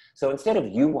scene. So instead of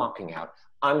you walking out,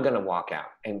 I'm gonna walk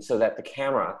out, and so that the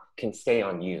camera can stay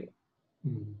on you.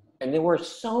 And there were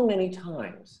so many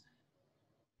times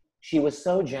she was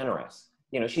so generous.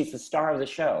 You know, she's the star of the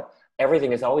show.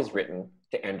 Everything is always written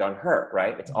to end on her,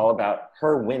 right? It's all about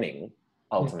her winning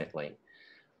ultimately.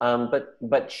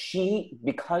 But she,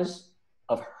 because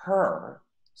of her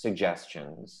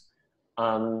suggestions,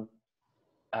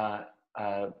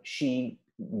 she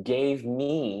gave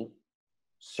me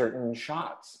certain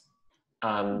shots.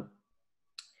 And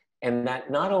that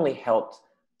not only helped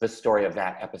the story of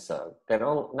that episode, that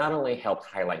not only helped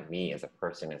highlight me as a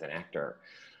person, as an actor,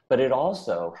 but it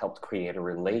also helped create a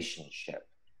relationship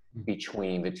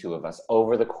between the two of us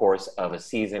over the course of a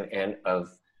season and of,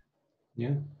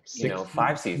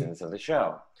 5 seasons of the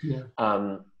show.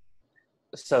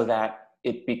 So that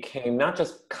it became not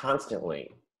just constantly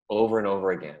over and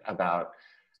over again about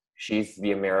she's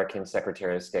the American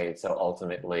Secretary of State, so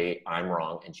ultimately I'm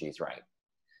wrong and she's right.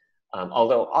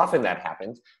 Although often that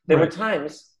happens, there were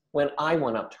times when I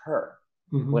went up to her,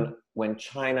 when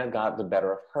China got the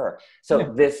better of her.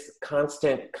 So this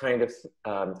constant kind of,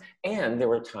 and there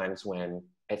were times when,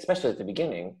 especially at the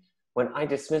beginning, when I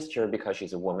dismissed her because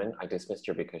she's a woman, I dismissed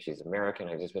her because she's American,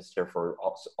 I dismissed her for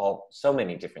so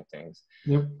many different things.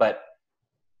 But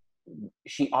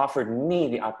she offered me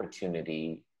the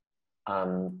opportunity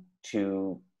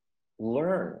to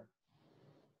learn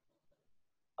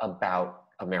about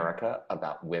America,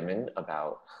 about women,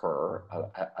 about her,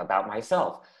 about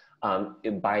myself,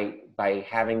 by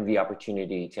having the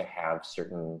opportunity to have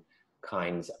certain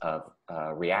kinds of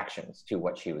reactions to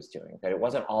what she was doing, that it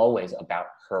wasn't always about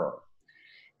her.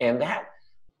 And that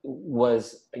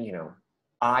was,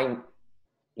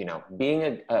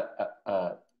 being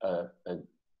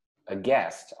a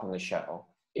guest on the show,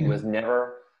 it was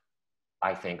never,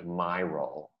 I think, my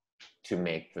role to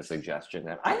make the suggestion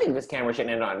that I think this camera should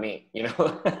end on me,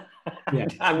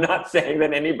 I'm not saying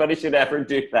that anybody should ever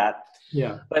do that.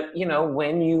 But,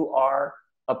 when you are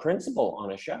a principal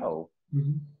on a show,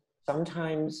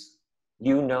 sometimes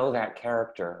that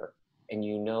character and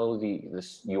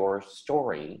your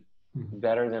story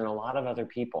better than a lot of other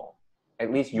people.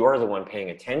 At least you're the one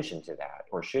paying attention to that,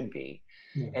 or should be.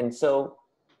 And so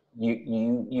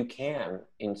you can,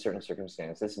 in certain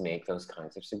circumstances, make those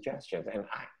kinds of suggestions. And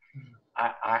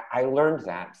I learned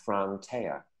that from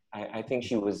Taya. I think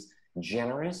she was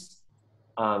generous,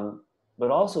 but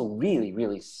also really,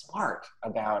 really smart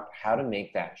about how to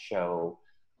make that show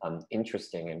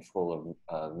interesting and full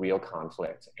of real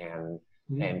conflict, and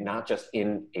not just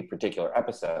in a particular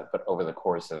episode, but over the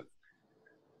course of,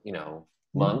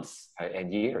 months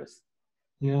and years.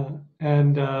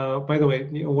 And by the way,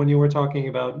 when you were talking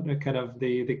about kind of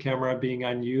the camera being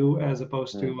on you as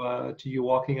opposed to you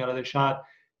walking out of the shot,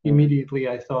 immediately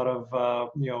I thought of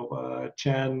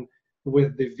Chen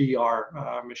with the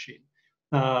VR machine.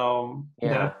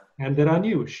 That ended on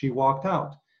you. She walked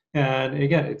out, and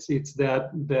again, it's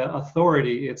that the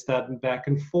authority, it's that back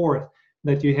and forth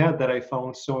that you had that I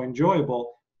found so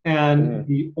enjoyable, and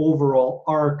the overall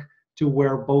arc to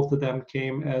where both of them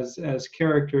came as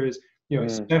characters.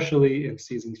 Especially in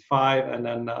season 5 and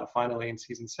then finally in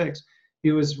season 6,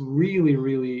 it was really,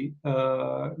 really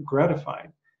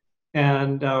gratifying.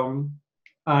 And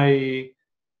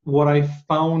what I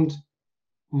found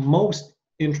most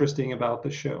interesting about the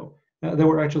show, there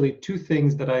were actually 2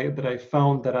 things that I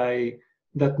found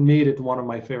that made it one of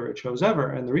my favorite shows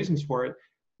ever. And the reasons for it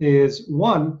is,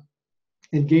 one,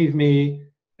 it gave me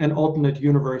an alternate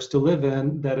universe to live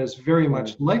in that is very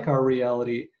much like our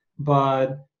reality,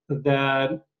 but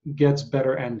that gets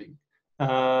better ending,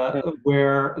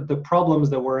 where the problems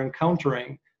that we're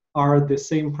encountering are the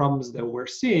same problems that we're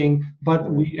seeing, but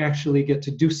we actually get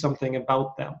to do something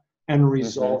about them and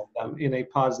resolve them in a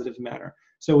positive manner.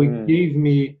 So it gave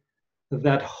me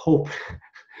that hope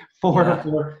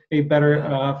for a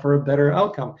better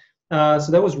outcome. So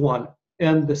that was one.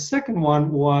 And the second one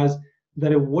was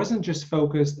that it wasn't just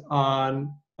focused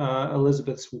on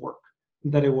Elizabeth's work,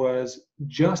 that it was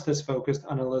just as focused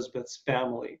on Elizabeth's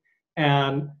family.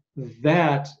 And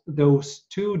that those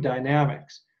 2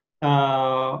 dynamics,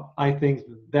 I think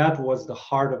that was the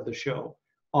heart of the show,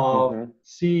 of Mm-hmm.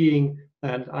 seeing,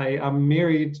 and I'm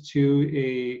married to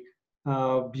a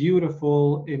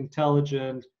beautiful,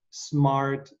 intelligent,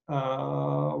 smart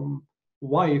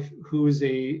wife who's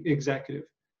a executive.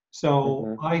 So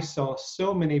Mm-hmm. I saw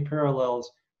so many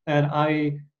parallels, and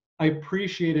I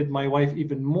appreciated my wife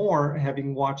even more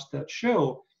having watched that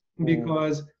show Mm-hmm.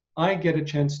 because I get a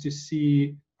chance to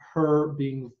see her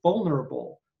being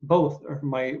vulnerable. Both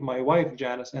my wife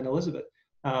Janice and Elizabeth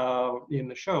in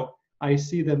the show, I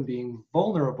see them being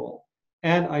vulnerable,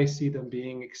 and I see them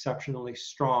being exceptionally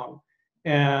strong,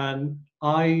 and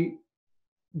I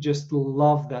just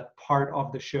love that part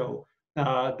of the show.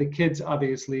 The kids,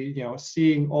 obviously,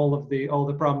 seeing all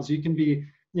the problems. You can be,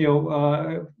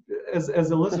 as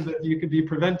Elizabeth, you could be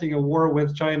preventing a war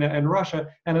with China and Russia,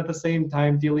 and at the same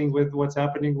time dealing with what's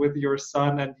happening with your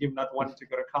son and him not wanting to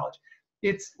go to college.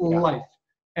 It's Yeah. life,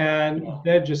 and Yeah.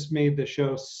 that just made the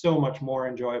show so much more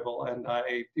enjoyable. And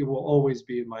it will always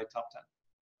be in my top 10.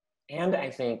 And I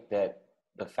think that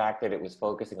the fact that it was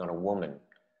focusing on a woman,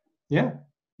 Yeah.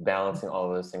 balancing all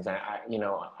of those things. I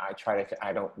try to.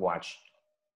 I don't watch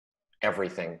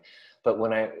everything, but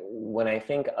when I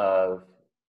think of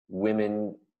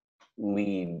women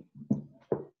lead,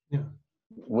 Yeah.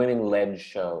 women-led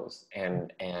shows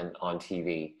and on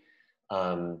TV,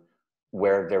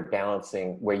 where they're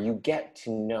balancing, where you get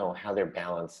to know how they're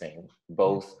balancing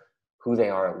both who they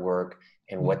are at work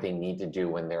and what they need to do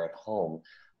when they're at home.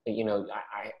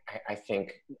 I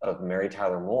think of Mary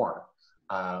Tyler Moore.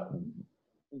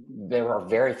 There are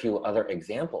very few other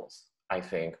examples, I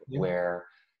think, where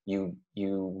you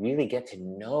really get to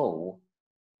know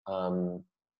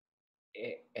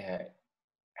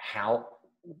how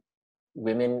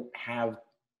women have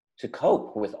to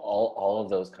cope with all of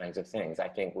those kinds of things. I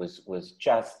think was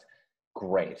just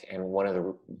great, and one of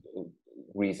the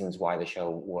reasons why the show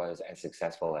was as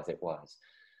successful as it was.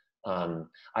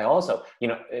 I also,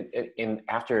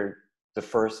 after the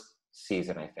first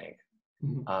season, I think,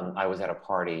 I was at a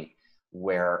party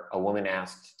where a woman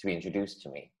asked to be introduced to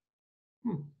me.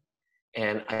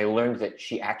 And I learned that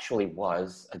she actually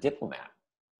was a diplomat,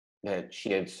 that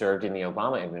she had served in the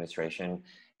Obama administration,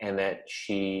 and that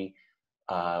she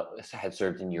had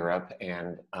served in Europe,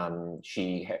 and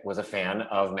she was a fan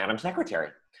of Madam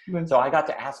Secretary. So I got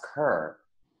to ask her,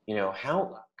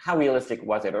 how realistic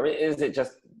was it, or is it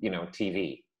just,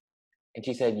 TV? And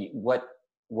she said,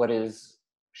 what is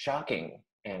shocking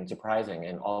and surprising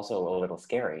and also a little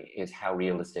scary is how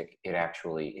realistic it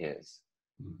actually is.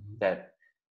 That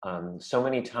so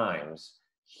many times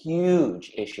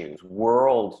huge issues,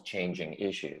 world-changing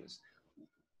issues,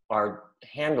 are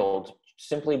handled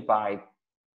simply by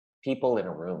people in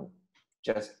a room.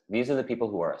 Just, these are the people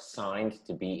who are assigned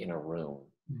to be in a room,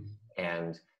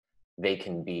 and they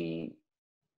can be,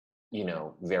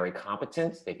 very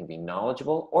competent, they can be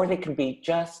knowledgeable, or they can be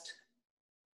just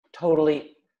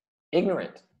totally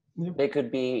ignorant. They could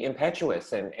be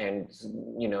impetuous and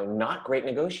not great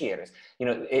negotiators.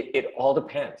 It all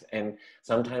depends. And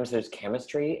sometimes there's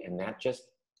chemistry, and that just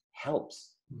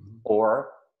helps.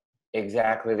 Or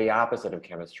exactly the opposite of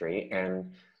chemistry,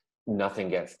 and nothing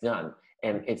gets done.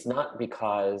 And it's not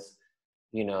because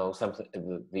something,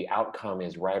 the outcome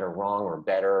is right or wrong or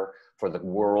better for the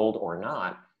world or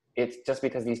not. It's just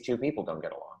because these two people don't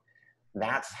get along.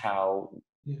 That's how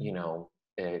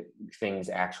things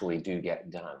actually do get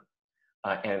done.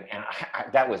 And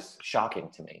that was shocking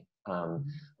to me. But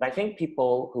I think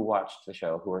people who watched the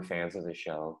show, who are fans of the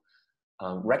show,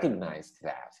 recognized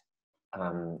that.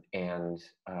 And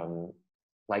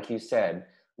like you said,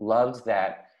 loved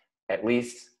that, at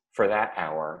least for that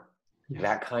hour,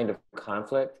 that kind of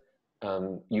conflict,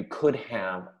 you could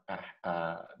have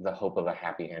the hope of a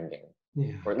happy ending,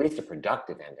 or at least a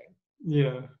productive ending.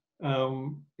 Yeah.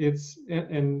 It's,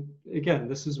 and again,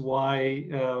 this is why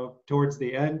towards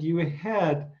the end you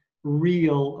had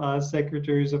real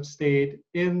secretaries of state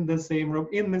in the same room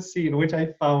in the scene, which I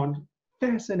found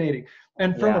fascinating.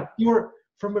 And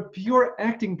from a pure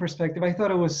acting perspective, I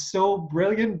thought it was so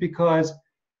brilliant, because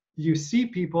you see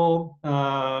people,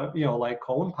 like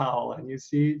Colin Powell, and you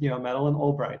see, Madeleine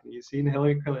Albright, and you see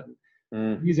Hillary Clinton.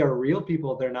 These are real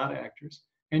people; they're not actors.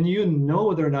 And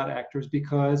they're not actors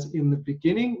because in the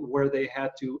beginning, where they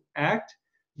had to act,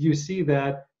 you see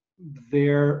that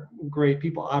they're great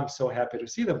people. I'm so happy to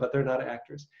see them, but they're not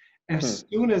actors. As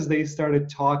soon as they started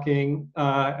talking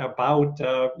about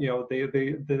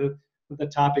the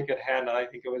topic at hand, I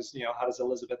think it was, how does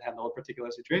Elizabeth handle a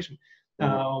particular situation?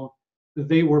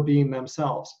 They were being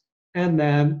themselves. And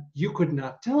then you could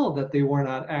not tell that they were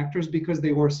not actors because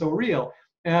they were so real.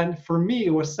 And for me,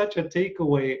 it was such a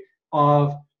takeaway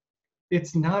of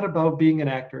it's not about being an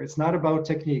actor. It's not about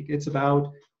technique. It's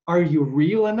about, are you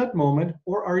real in that moment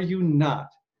or are you not?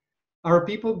 Are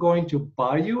people going to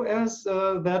buy you as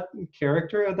that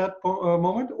character at that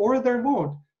moment, or they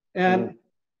won't? And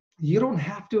you don't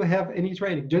have to have any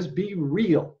training. Just be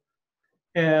real.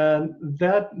 And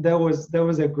that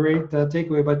was a great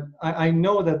takeaway. But I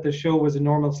know that the show was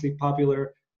enormously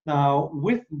popular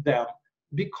with them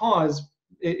because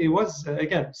it was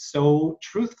again so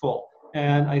truthful.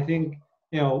 And I think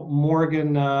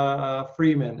Morgan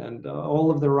Freeman and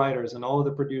all of the writers and all of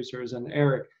the producers and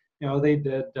Eric, they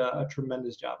did a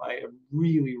tremendous job. I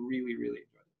really, really, really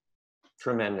enjoyed it.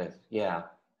 Tremendous, yeah.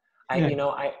 Yeah.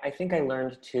 I think I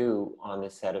learned too on the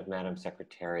set of Madam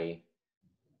Secretary,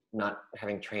 not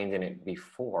having trained in it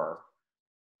before,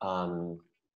 having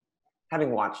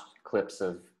watched clips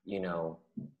of,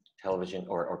 television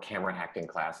or camera acting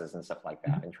classes and stuff like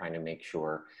that, and trying to make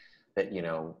sure that,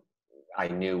 I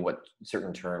knew what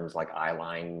certain terms like eye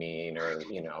line mean, or,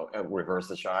 reverse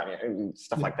the shot,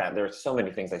 stuff like that. There's so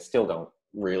many things I still don't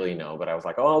really know, but I was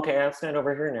like, oh, okay, I'll stand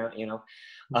over here now,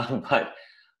 but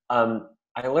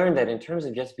I learned that in terms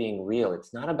of just being real,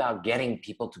 it's not about getting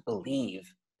people to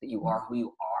believe that you are who you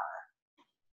are.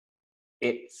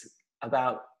 It's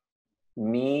about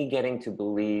me getting to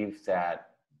believe that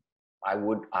I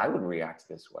would react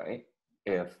this way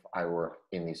if I were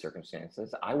in these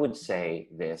circumstances. I would say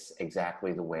this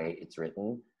exactly the way it's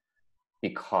written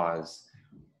because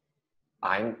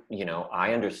I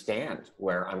understand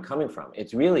where I'm coming from.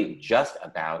 It's really just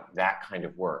about that kind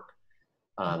of work.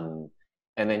 And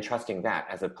then trusting that,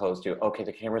 as opposed to, okay,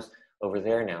 the camera's over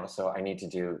there now, so I need to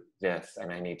do this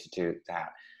and I need to do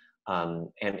that. And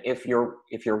if you're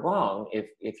wrong,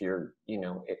 if you're,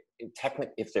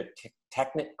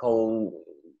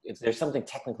 if there's something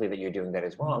technically that you're doing that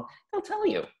is wrong, they'll tell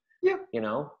you. Yeah.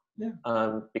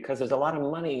 Because there's a lot of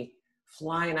money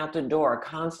flying out the door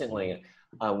constantly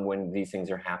when these things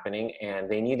are happening, and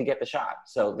they need to get the shot.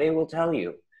 So they will tell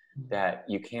you that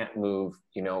you can't move,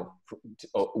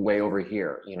 way over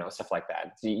here, stuff like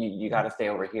that. So you got to stay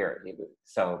over here.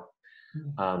 So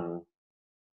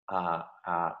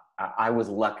I was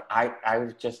lucky.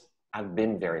 I've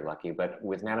been very lucky, but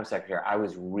with Madam Secretary, I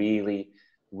was really,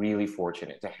 really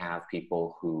fortunate to have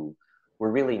people who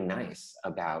were really nice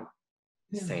about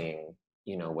saying,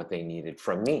 what they needed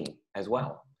from me as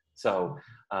well. So,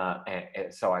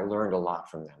 so I learned a lot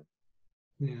from them.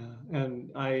 Yeah, and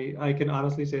I can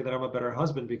honestly say that I'm a better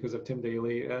husband because of Tim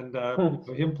Daly and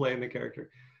him playing the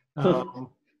character.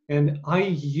 And I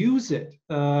use it.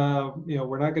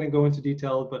 We're not going to go into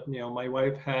detail, but my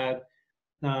wife had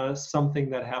something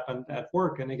that happened at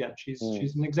work, and again, she's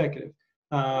an executive,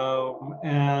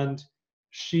 and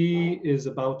she is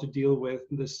about to deal with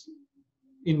this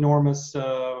enormous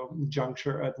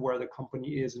juncture at where the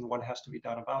company is and what has to be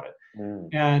done about it.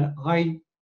 And I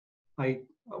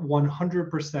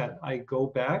 100%, I go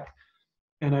back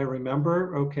and I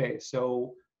remember, okay,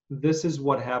 so this is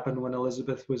what happened when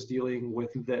Elizabeth was dealing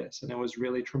with this, and it was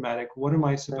really traumatic. What am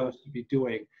I supposed to be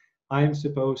doing? I am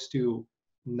supposed to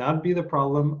not be the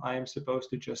problem. I am supposed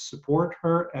to just support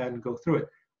her and go through it.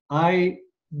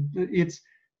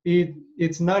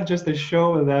 It's not just a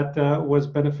show that was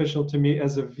beneficial to me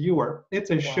as a viewer.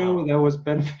 It's a show that was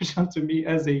beneficial to me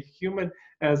as a human,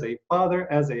 as a father,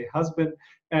 as a husband,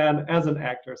 and as an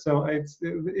actor. So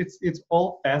it's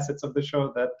all facets of the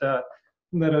show that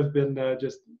have been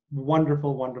just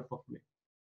wonderful, wonderful for me.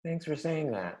 Thanks for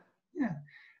saying that. Yeah.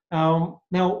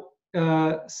 Now,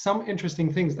 some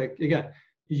interesting things, like again,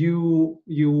 your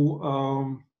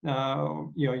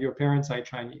parents are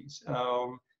Chinese.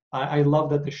 I love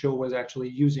that the show was actually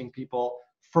using people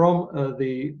from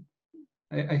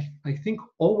I think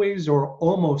always or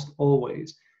almost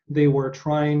always they were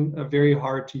trying very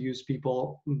hard to use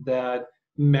people that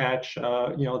match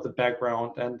the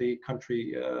background and the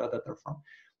country that they're from.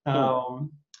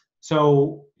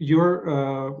 So you're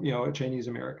a Chinese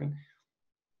American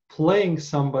playing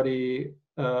somebody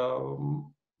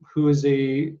who is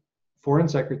a foreign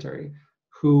secretary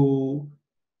who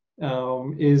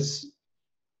is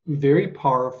very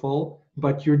powerful,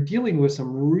 but you're dealing with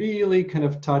some really kind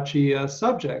of touchy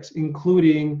subjects,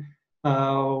 including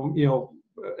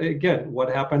again, what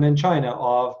happened in China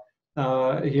of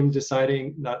him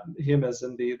deciding, not him as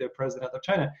in the president of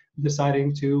China,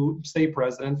 deciding to stay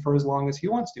president for as long as he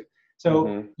wants to.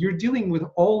 So you're dealing with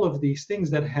all of these things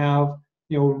that have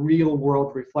real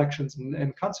world reflections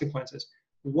and consequences.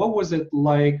 What was it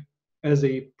like as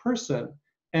a person,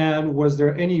 and was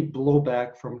there any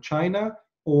blowback from China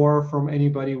or from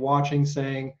anybody watching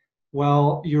saying,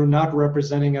 well, you're not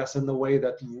representing us in the way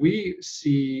that we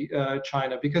see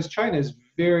China, because China is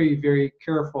very, very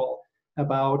careful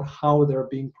about how they're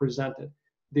being presented.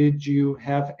 Did you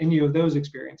have any of those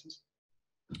experiences?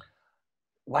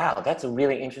 Wow, that's a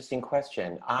really interesting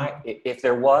question. If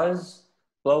there was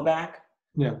blowback,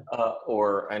 Yeah.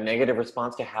 or a negative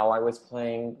response to how I was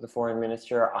playing the foreign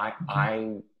minister,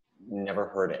 I never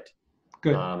heard it.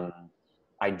 Good.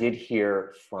 I did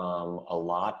hear from a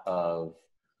lot of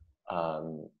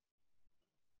um,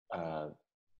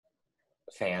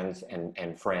 fans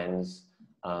and friends,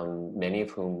 many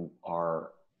of whom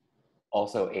are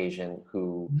also Asian,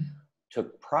 who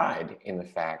took pride in the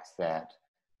fact that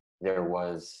there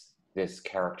was this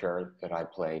character that I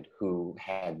played who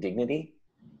had dignity,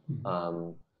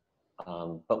 but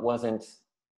wasn't,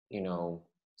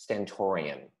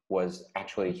 stentorian, was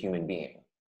actually a human being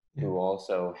who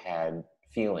also had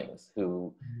feelings,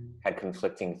 who had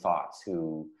conflicting thoughts,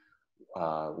 who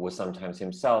was sometimes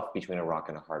himself between a rock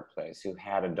and a hard place, who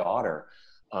had a daughter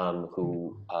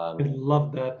who... I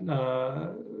love that.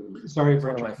 Sorry it's for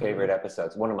one of my interrupting. favorite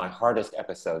episodes, one of my hardest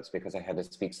episodes, because I had to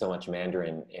speak so much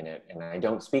Mandarin in it, and I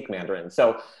don't speak Mandarin.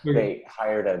 So they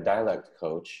hired a dialect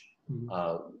coach,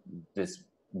 this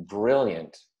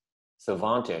brilliant,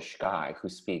 savantish guy who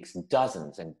speaks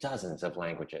dozens and dozens of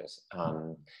languages.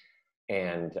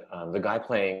 And the guy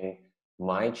playing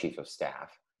my chief of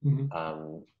staff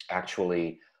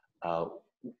actually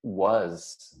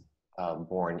was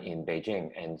born in Beijing.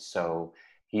 And so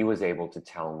he was able to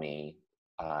tell me,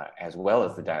 as well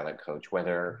as the dialect coach,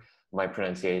 whether my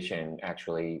pronunciation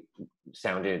actually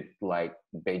sounded like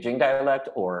Beijing dialect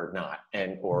or not,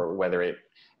 and or whether it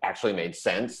actually made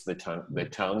sense, the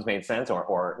tones made sense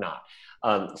or not.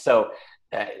 So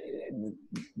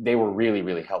they were really,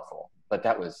 really helpful. But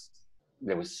there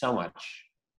was so much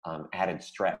added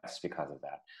stress because of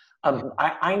that.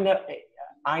 I know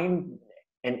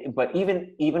but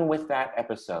even with that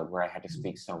episode where I had to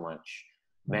speak so much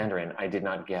Mandarin, I did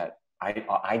not get,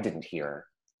 I didn't hear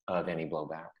of any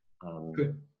blowback.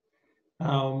 Good.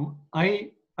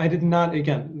 I did not,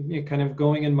 again, kind of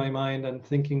going in my mind and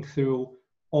thinking through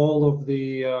all of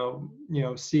the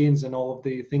scenes and all of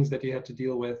the things that you had to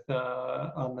deal with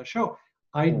on the show.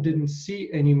 I didn't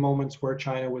see any moments where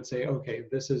China would say, okay,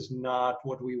 this is not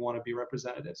what we want to be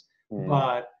represented as.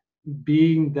 But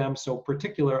being them so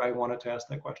particular, I wanted to ask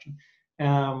that question.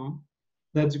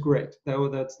 That's great.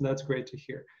 That's great to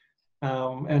hear.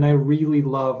 And I really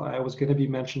love, I was going to be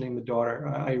mentioning the daughter.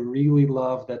 I really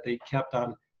love that they kept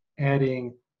on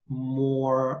adding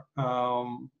more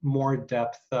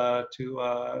depth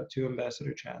to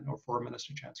Ambassador Chan, or Foreign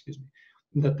Minister Chan, excuse me,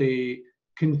 that they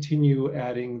continue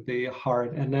adding the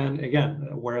heart. And then again,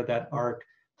 where that arc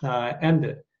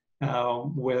ended,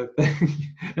 with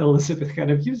Elizabeth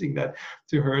kind of using that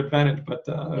to her advantage, but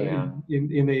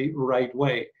in a right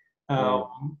way.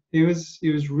 It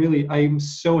was really, I'm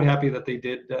so happy that they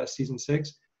did season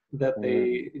 6, that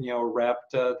they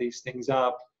wrapped these things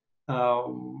up.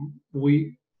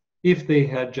 If they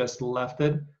had just left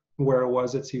it where it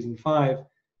was at season 5,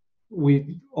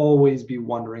 we'd always be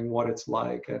wondering what it's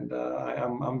like. And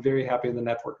I'm very happy the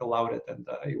network allowed it, and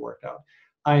it worked out.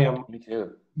 I am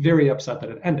very upset that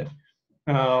it ended.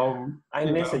 I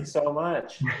miss it so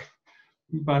much.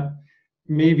 But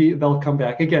maybe they'll come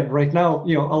back again. Right now,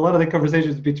 a lot of the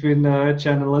conversations between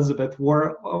Chen and Elizabeth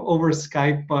were over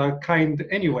Skype kind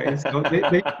anyway, so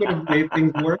they could have made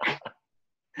things work.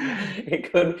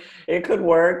 It could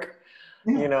work.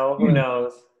 Who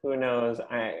knows? Who knows?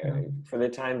 For the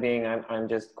time being, I'm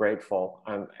just grateful.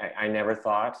 I never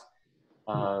thought,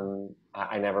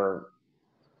 I never,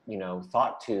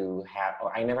 thought to have,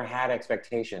 or I never had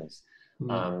expectations.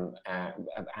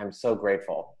 I'm so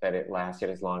grateful that it lasted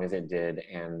as long as it did,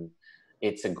 and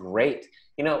it's a great,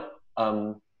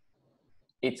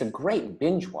 it's a great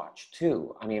binge watch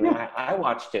too. I mean, I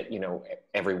watched it,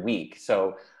 every week.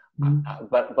 So,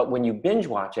 but when you binge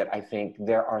watch it, I think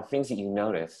there are things that you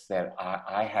notice that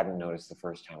I hadn't noticed the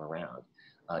first time around.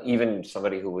 Even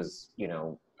somebody who was,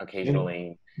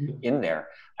 occasionally in there.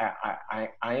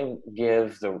 I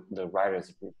give the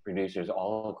writers, producers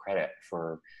all the credit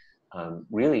for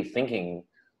really thinking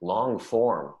long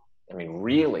form. I mean,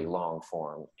 really long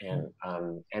form,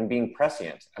 and being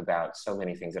prescient about so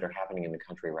many things that are happening in the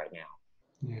country right now.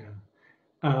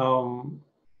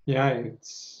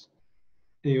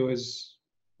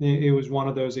 It was one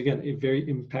of those, again, very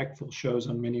impactful shows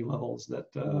on many levels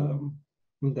that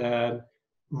that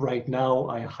right now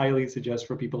I highly suggest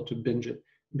for people to binge it,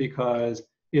 because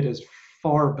it is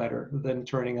far better than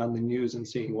turning on the news and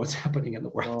seeing what's happening in the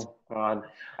world. Oh God,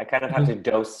 I kind of have to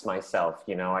dose myself.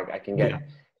 I can get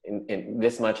in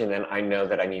this much, and then I know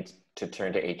that I need to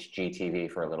turn to HGTV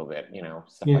for a little bit, you know,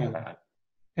 stuff like Yeah. that.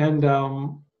 And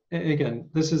again,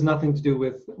 this has nothing to do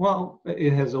with, well,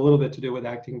 it has a little bit to do with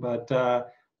acting, but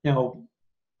you know,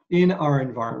 in our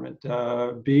environment,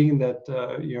 being that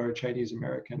you're a Chinese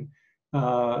American,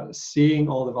 seeing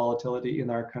all the volatility in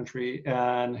our country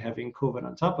and having COVID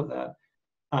on top of that,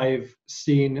 I've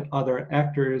seen other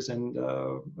actors and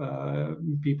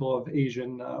people of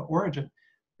Asian origin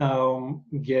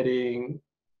getting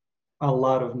a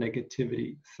lot of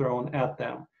negativity thrown at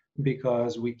them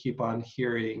because we keep on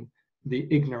hearing the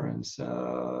ignorance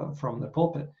from the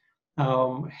pulpit.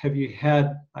 Have you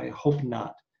had, I hope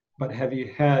not, but have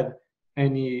you had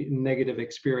any negative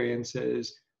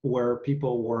experiences where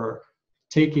people were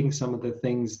taking some of the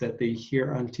things that they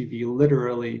hear on TV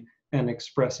literally and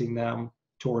expressing them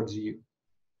towards you?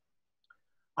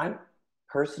 I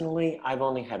personally, I've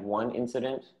only had one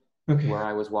incident Okay. where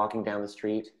I was walking down the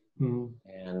street Mm.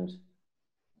 and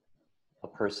a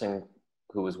person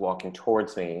who was walking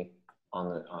towards me on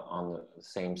the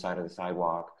same side of the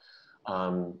sidewalk,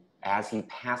 as he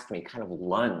passed me, kind of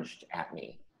lunged at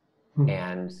me Mm.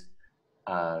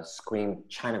 and screamed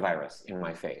China virus in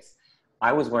my face.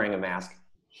 I was wearing a mask.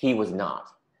 He was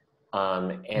not.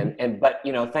 But,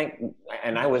 you know,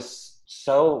 and I was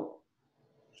so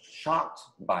shocked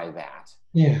by that,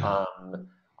 Yeah.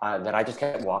 that I just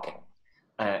kept walking.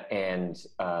 And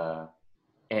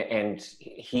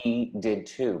he did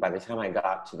too. By the time I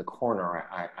got to the corner,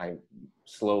 I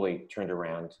slowly turned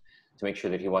around to make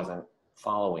sure that he wasn't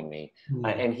following me. Mm.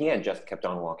 And he had just kept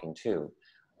on walking too.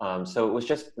 So it was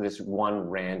just this one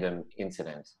random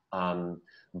incident.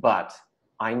 But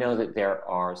I know that there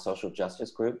are social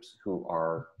justice groups who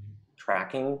are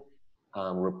tracking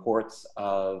reports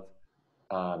of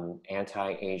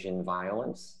anti-Asian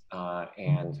violence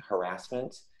and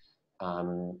harassment.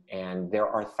 And there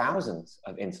are thousands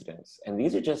of incidents. And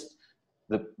these are just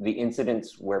the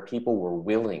incidents where people were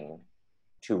willing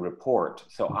to report.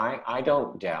 So I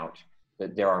don't doubt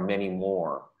that there are many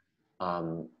more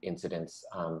incidents.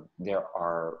 There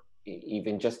are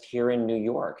even just here in New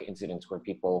York, incidents where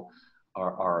people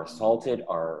are assaulted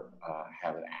or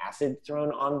have acid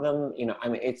thrown on them. You know, I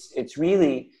mean, it's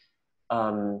really,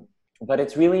 but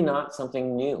it's really not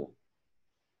something new.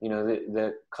 You know,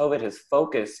 the COVID has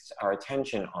focused our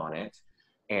attention on it,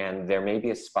 and there may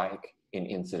be a spike in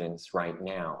incidents right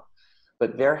now,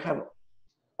 but there have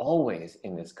always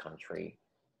in this country,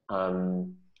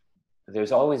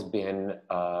 there's always been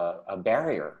a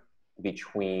barrier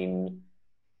between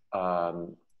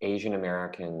Asian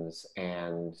Americans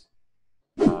and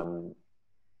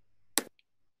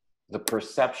the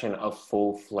perception of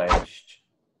full-fledged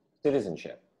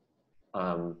citizenship.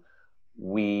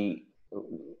 We,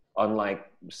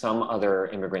 unlike some other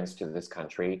immigrants to this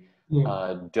country,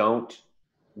 don't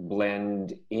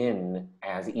blend in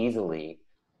as easily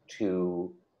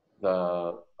to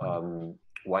the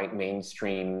white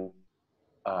mainstream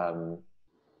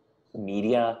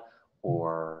media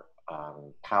or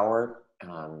power.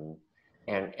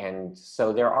 And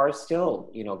so there are still,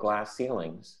 you know, glass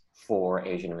ceilings for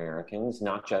Asian Americans,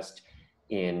 not just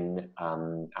in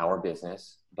our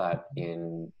business, but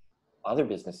in other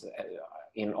businesses,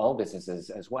 in all businesses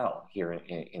as well here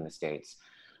in the States.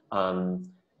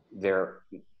 There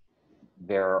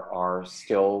are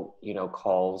still, you know,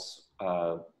 calls.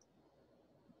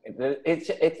 It's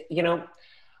you know,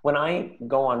 when I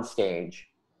go on stage,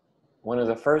 one of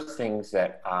the first things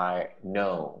that I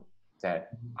know that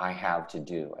I have to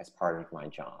do as part of my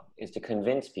job is to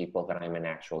convince people that I'm an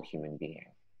actual human being,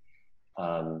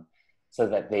 so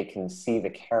that they can see the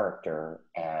character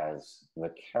as the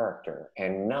character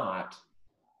and not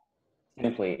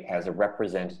simply as a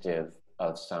representative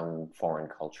of some foreign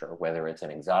culture, whether it's an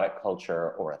exotic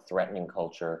culture or a threatening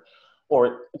culture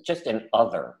or just an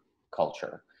other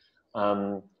culture.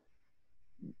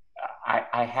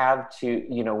 I have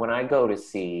to, you know, when I go to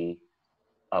see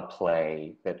a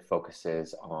play that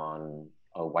focuses on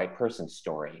a white person's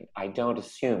story, I don't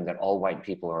assume that all white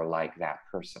people are like that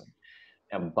person.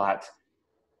 But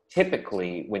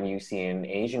typically, when you see an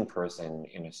Asian person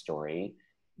in a story,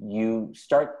 you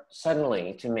start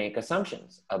suddenly to make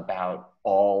assumptions about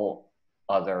all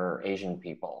other Asian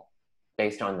people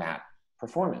based on that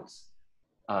performance.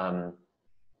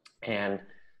 And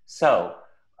so,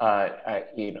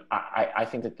 you know, I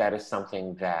think that that is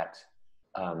something that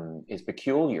is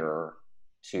peculiar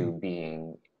to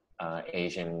being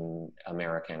Asian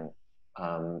American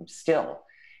still.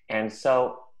 And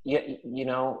so, you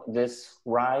know, this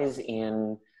rise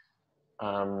in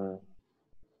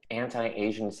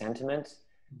anti-Asian sentiment,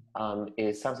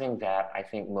 is something that I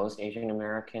think most Asian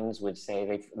Americans would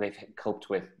say they've coped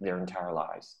with their entire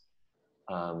lives.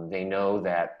 They know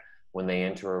that when they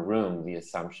enter a room, the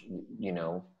assumption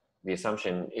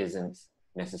isn't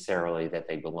necessarily that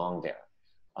they belong there,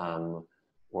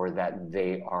 or that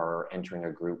they are entering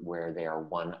a group where they are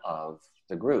one of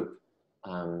the group.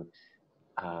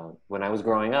 When I was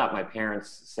growing up, my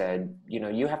parents said,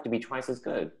 you have to be twice as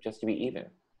good just to be even,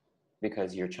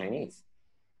 because you're Chinese.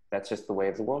 That's just the way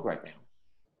of the world right now.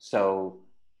 So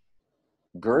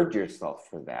gird yourself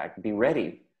for that, be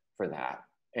ready for that,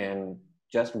 and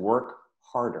just work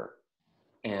harder.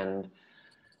 And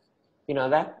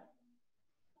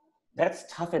that's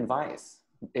tough advice.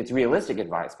 It's realistic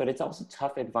advice, but it's also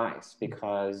tough advice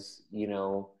because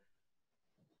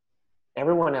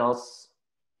everyone else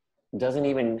doesn't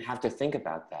even have to think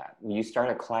about that. You start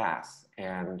a class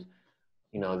and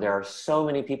there are so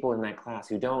many people in that class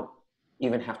who don't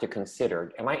even have to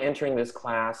consider, am I entering this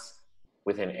class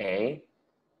with an A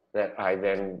that I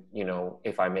then,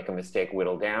 if I make a mistake,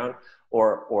 whittle down,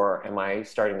 or am I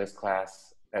starting this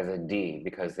class as a D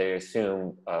because they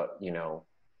assume,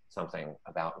 something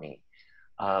about me.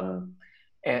 And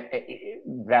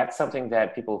that's something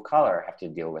that people of color have to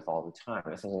deal with all the time.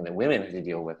 It's something that women have to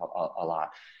deal with a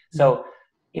lot. So,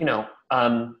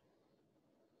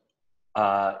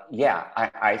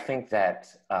 I think that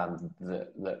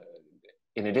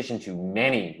in addition to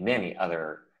many, many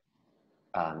other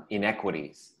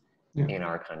inequities in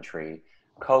our country,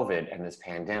 COVID and this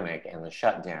pandemic and the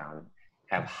shutdown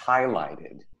have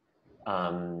highlighted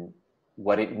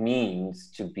what it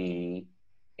means to be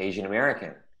Asian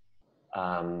American,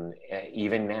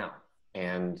 even now.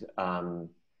 And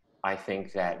I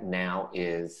think that now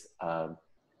is a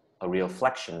real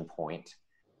flexion point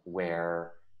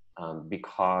where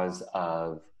because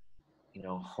of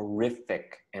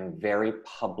horrific and very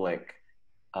public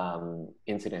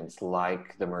incidents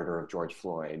like the murder of George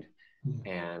Floyd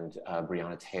and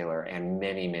Breonna Taylor and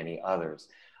many, many others,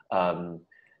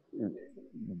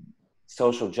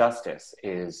 social justice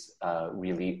is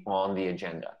really on the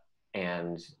agenda.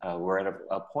 And we're at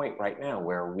a point right now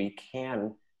where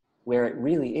it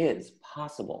really is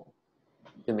possible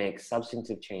to make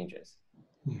substantive changes,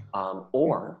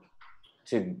 or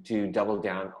to double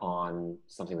down on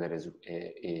something that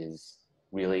is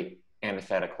really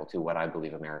antithetical to what I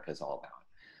believe America is all about.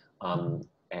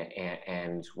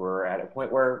 And we're at a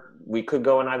point where we could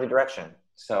go in either direction.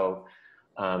 So,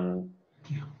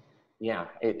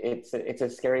 it's a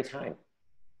scary time.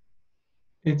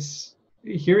 It's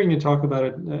hearing you talk about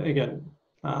it again.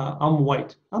 I'm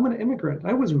white. I'm an immigrant.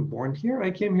 I wasn't born here.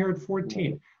 I came here at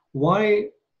 14. Why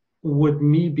would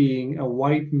me being a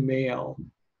white male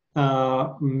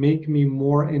make me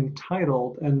more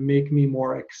entitled and make me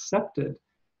more accepted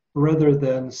rather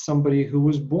than somebody who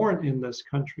was born in this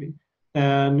country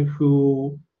and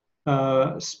who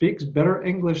speaks better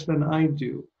English than I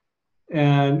do,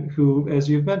 and who, as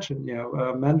you've mentioned,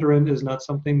 Mandarin is not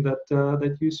something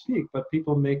that you speak, but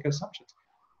people make assumptions.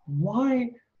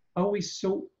 Why are we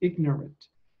so ignorant?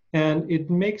 And it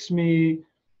makes me,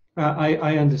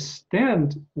 I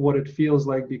understand what it feels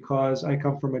like because I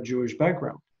come from a Jewish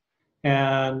background.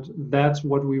 And that's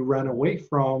what we ran away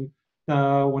from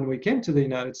when we came to the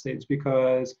United States,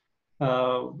 because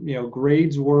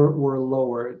grades were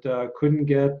lowered, couldn't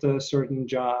get certain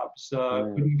jobs,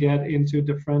 couldn't get into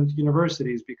different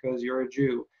universities because you're a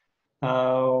Jew.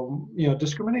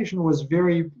 Discrimination was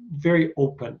very, very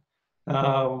open.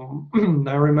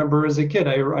 I remember as a kid,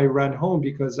 I ran home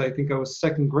because I think I was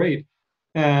second grade,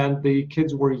 and the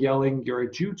kids were yelling, "You're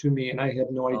a Jew" to me, and I had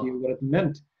no idea what it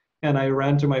meant. And I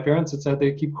ran to my parents and said,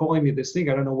 "They keep calling me this thing.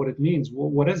 I don't know what it means.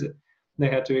 What is it?" They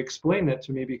had to explain it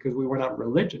to me because we were not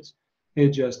religious. It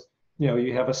just,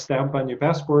 you have a stamp on your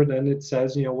passport and it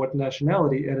says, what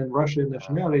nationality. And in Russia,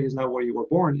 nationality is not where you were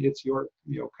born. It's your,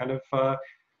 kind of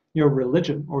your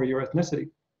religion or your ethnicity.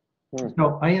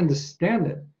 So I understand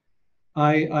it.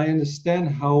 I understand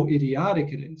how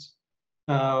idiotic it is.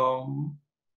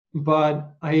 But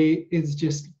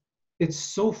it's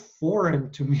so foreign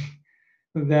to me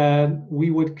that we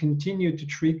would continue to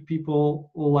treat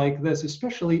people like this,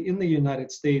 especially in the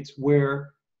United States,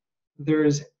 where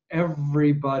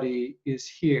everybody is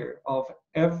here of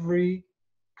every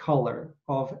color,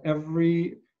 of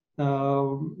every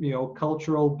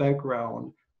cultural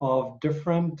background, of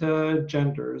different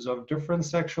genders, of different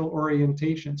sexual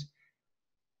orientations.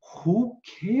 Who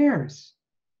cares?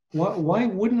 Why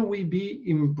wouldn't we be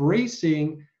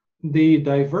embracing the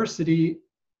diversity?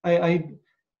 I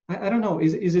don't know.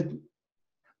 Is it?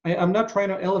 I'm not trying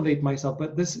to elevate myself,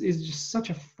 but this is just such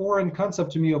a foreign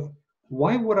concept to me. Of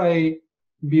why would I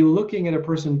be looking at a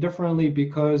person differently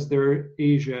because they're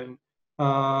Asian,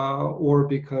 or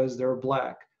because they're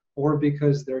black, or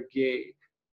because they're gay.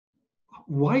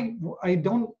 Why? I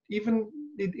don't even,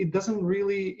 it doesn't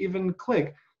really even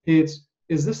click. It's,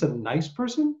 is this a nice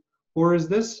person or is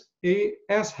this a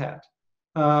asshat?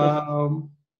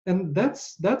 And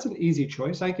that's an easy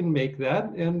choice. I can make that,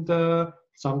 and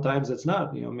sometimes it's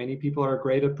not. You know, many people are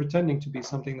great at pretending to be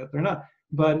something that they're not.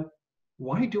 But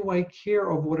why do I care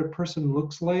of what a person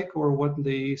looks like or what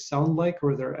they sound like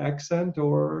or their accent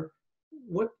or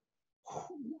what?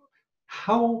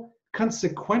 How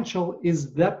consequential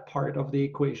is that part of the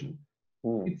equation?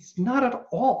 Mm, It's not at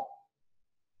all.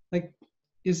 Like,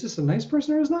 is this a nice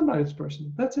person or is not a nice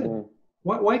person? That's it. mm,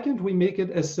 Why can't we make it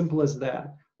as simple as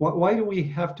that? Why do we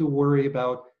have to worry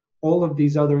about all of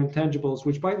these other intangibles,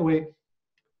 which, by the way,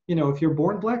 you know, if you're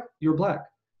born black, you're black.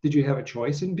 Did you have a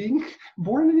choice in being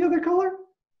born any other color?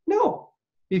 No.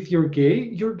 If you're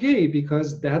gay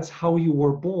because that's how you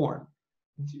were born.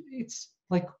 It's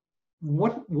like,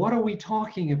 what are we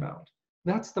talking about?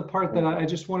 That's the part that mm. I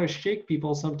just want to shake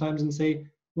people sometimes and say,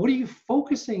 what are you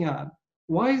focusing on?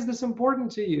 Why is this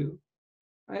important to you?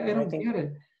 I Well, I don't think, get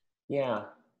it. yeah,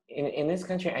 in this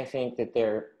country, I think that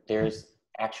there's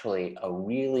actually a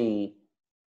really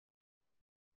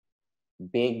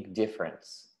big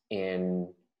difference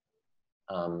in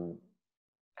um,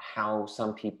 how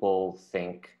some people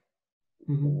think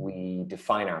Mhm. we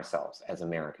define ourselves as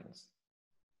Americans.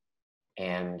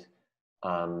 And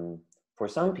for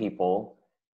some people,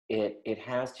 it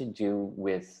has to do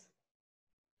with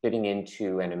fitting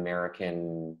into an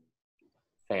American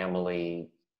family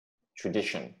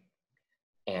tradition.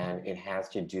 And it has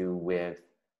to do with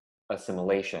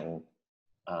assimilation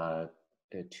uh,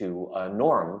 to a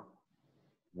norm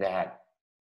that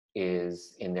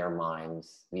is in their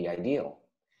minds the ideal.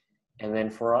 And then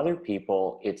for other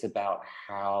people, it's about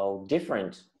how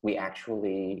different we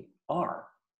actually are.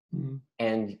 Mhm.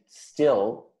 And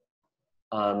still,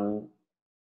 um,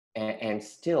 and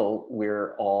still,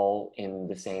 we're all in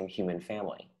the same human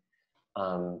family.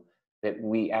 That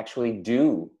we actually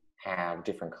do have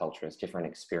different cultures, different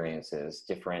experiences,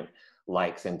 different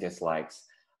likes and dislikes,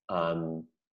 um,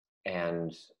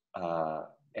 and uh,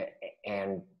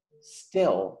 and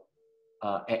still,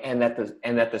 and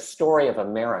that the story of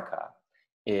America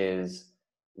is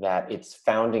that its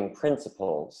founding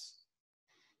principles,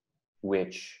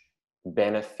 which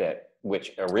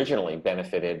originally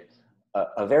benefited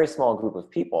a very small group of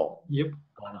people, Yep.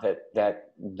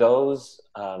 that those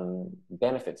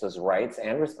benefits, those rights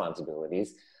and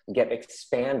responsibilities get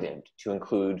expanded to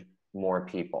include more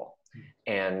people,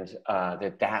 and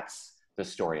that's the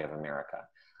story of America.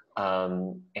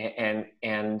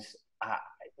 And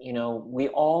you know, we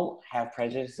all have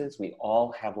prejudices, we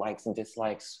all have likes and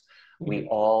dislikes, we Yep.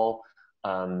 all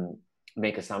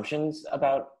make assumptions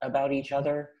about each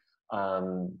other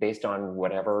based on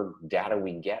whatever data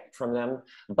we get from them.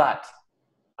 But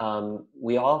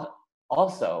we all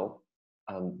also,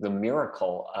 the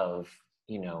miracle of,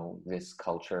 you know, this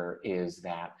culture is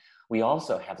that we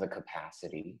also have the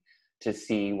capacity to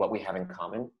see what we have in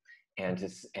common, and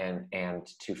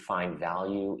to find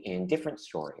value in different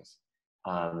stories,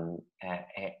 and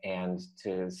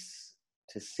to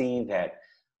see that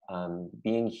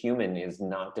being human is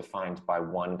not defined by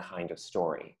one kind of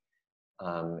story,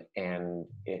 and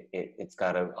it's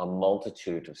got a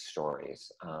multitude of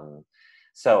stories.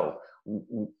 So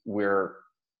we're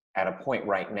at a point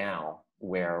right now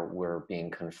where we're being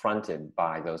confronted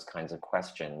by those kinds of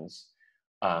questions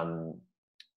um,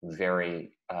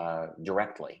 very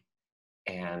directly.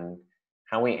 And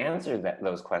how we answer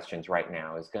those questions right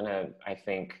now is going to, I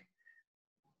think,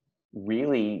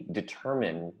 really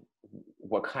determine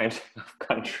what kind of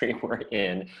country we're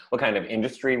in, what kind of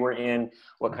industry we're in,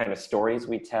 what kind of stories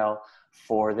we tell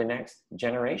for the next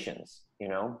generations. You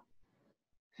know,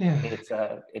 Yeah. it's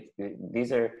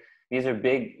these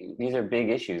are big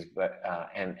issues, but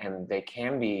and they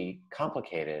can be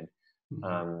complicated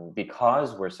Mhm.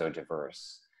 because we're so diverse.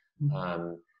 Mhm. Um,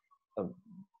 uh,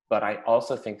 but I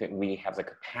also think that we have the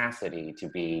capacity to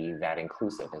be that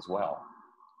inclusive as well.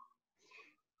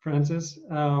 Francis,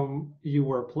 you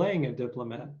were playing a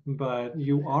diplomat, but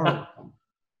you are one.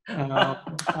 Um,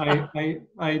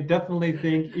 I definitely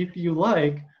think if you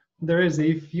like, there is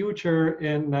a future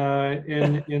in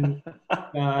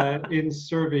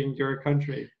serving your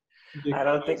country, I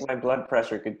don't think because, my blood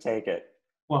pressure could take it.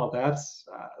 well, that's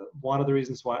one of the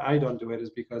reasons why I don't do it, is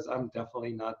because I'm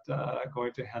definitely not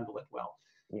going to handle it well.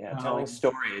 Yeah, telling Um,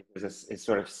 stories is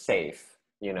sort of safe,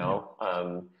 you yeah,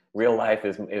 know. Real life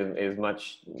is much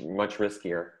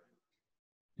riskier.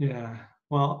 yeah.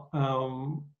 Well,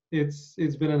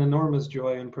 it's been an enormous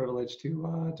joy and privilege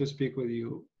to speak with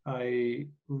you. I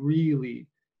really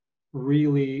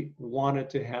wanted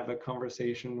to have a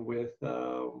conversation with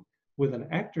an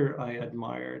actor I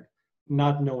admired,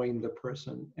 not knowing the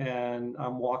person, and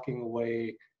I'm walking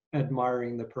away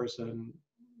admiring the person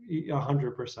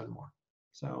 100% more.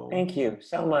 So Thank you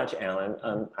so much, Alan.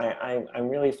 I'm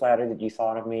really flattered that you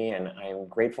thought of me, and I'm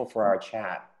grateful for our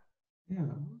chat. yeah,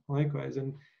 likewise.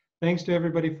 And thanks to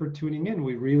everybody for tuning in.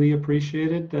 We really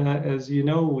appreciate it. As you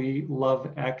know, we love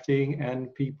acting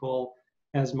and people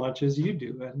as much as you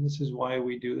do. And this is why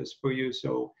we do this for you.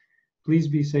 So please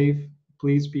be safe.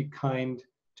 Please be kind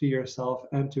to yourself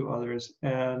and to others.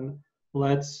 And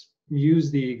let's use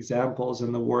the examples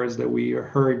and the words that we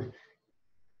heard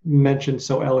mentioned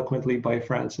so eloquently by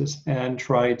Francis and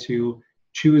try to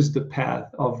choose the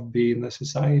path of being the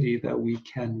society that we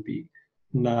can be,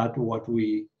 not what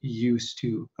we used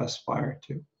to aspire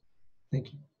to.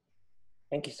 Thank you.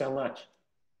 Thank you so much.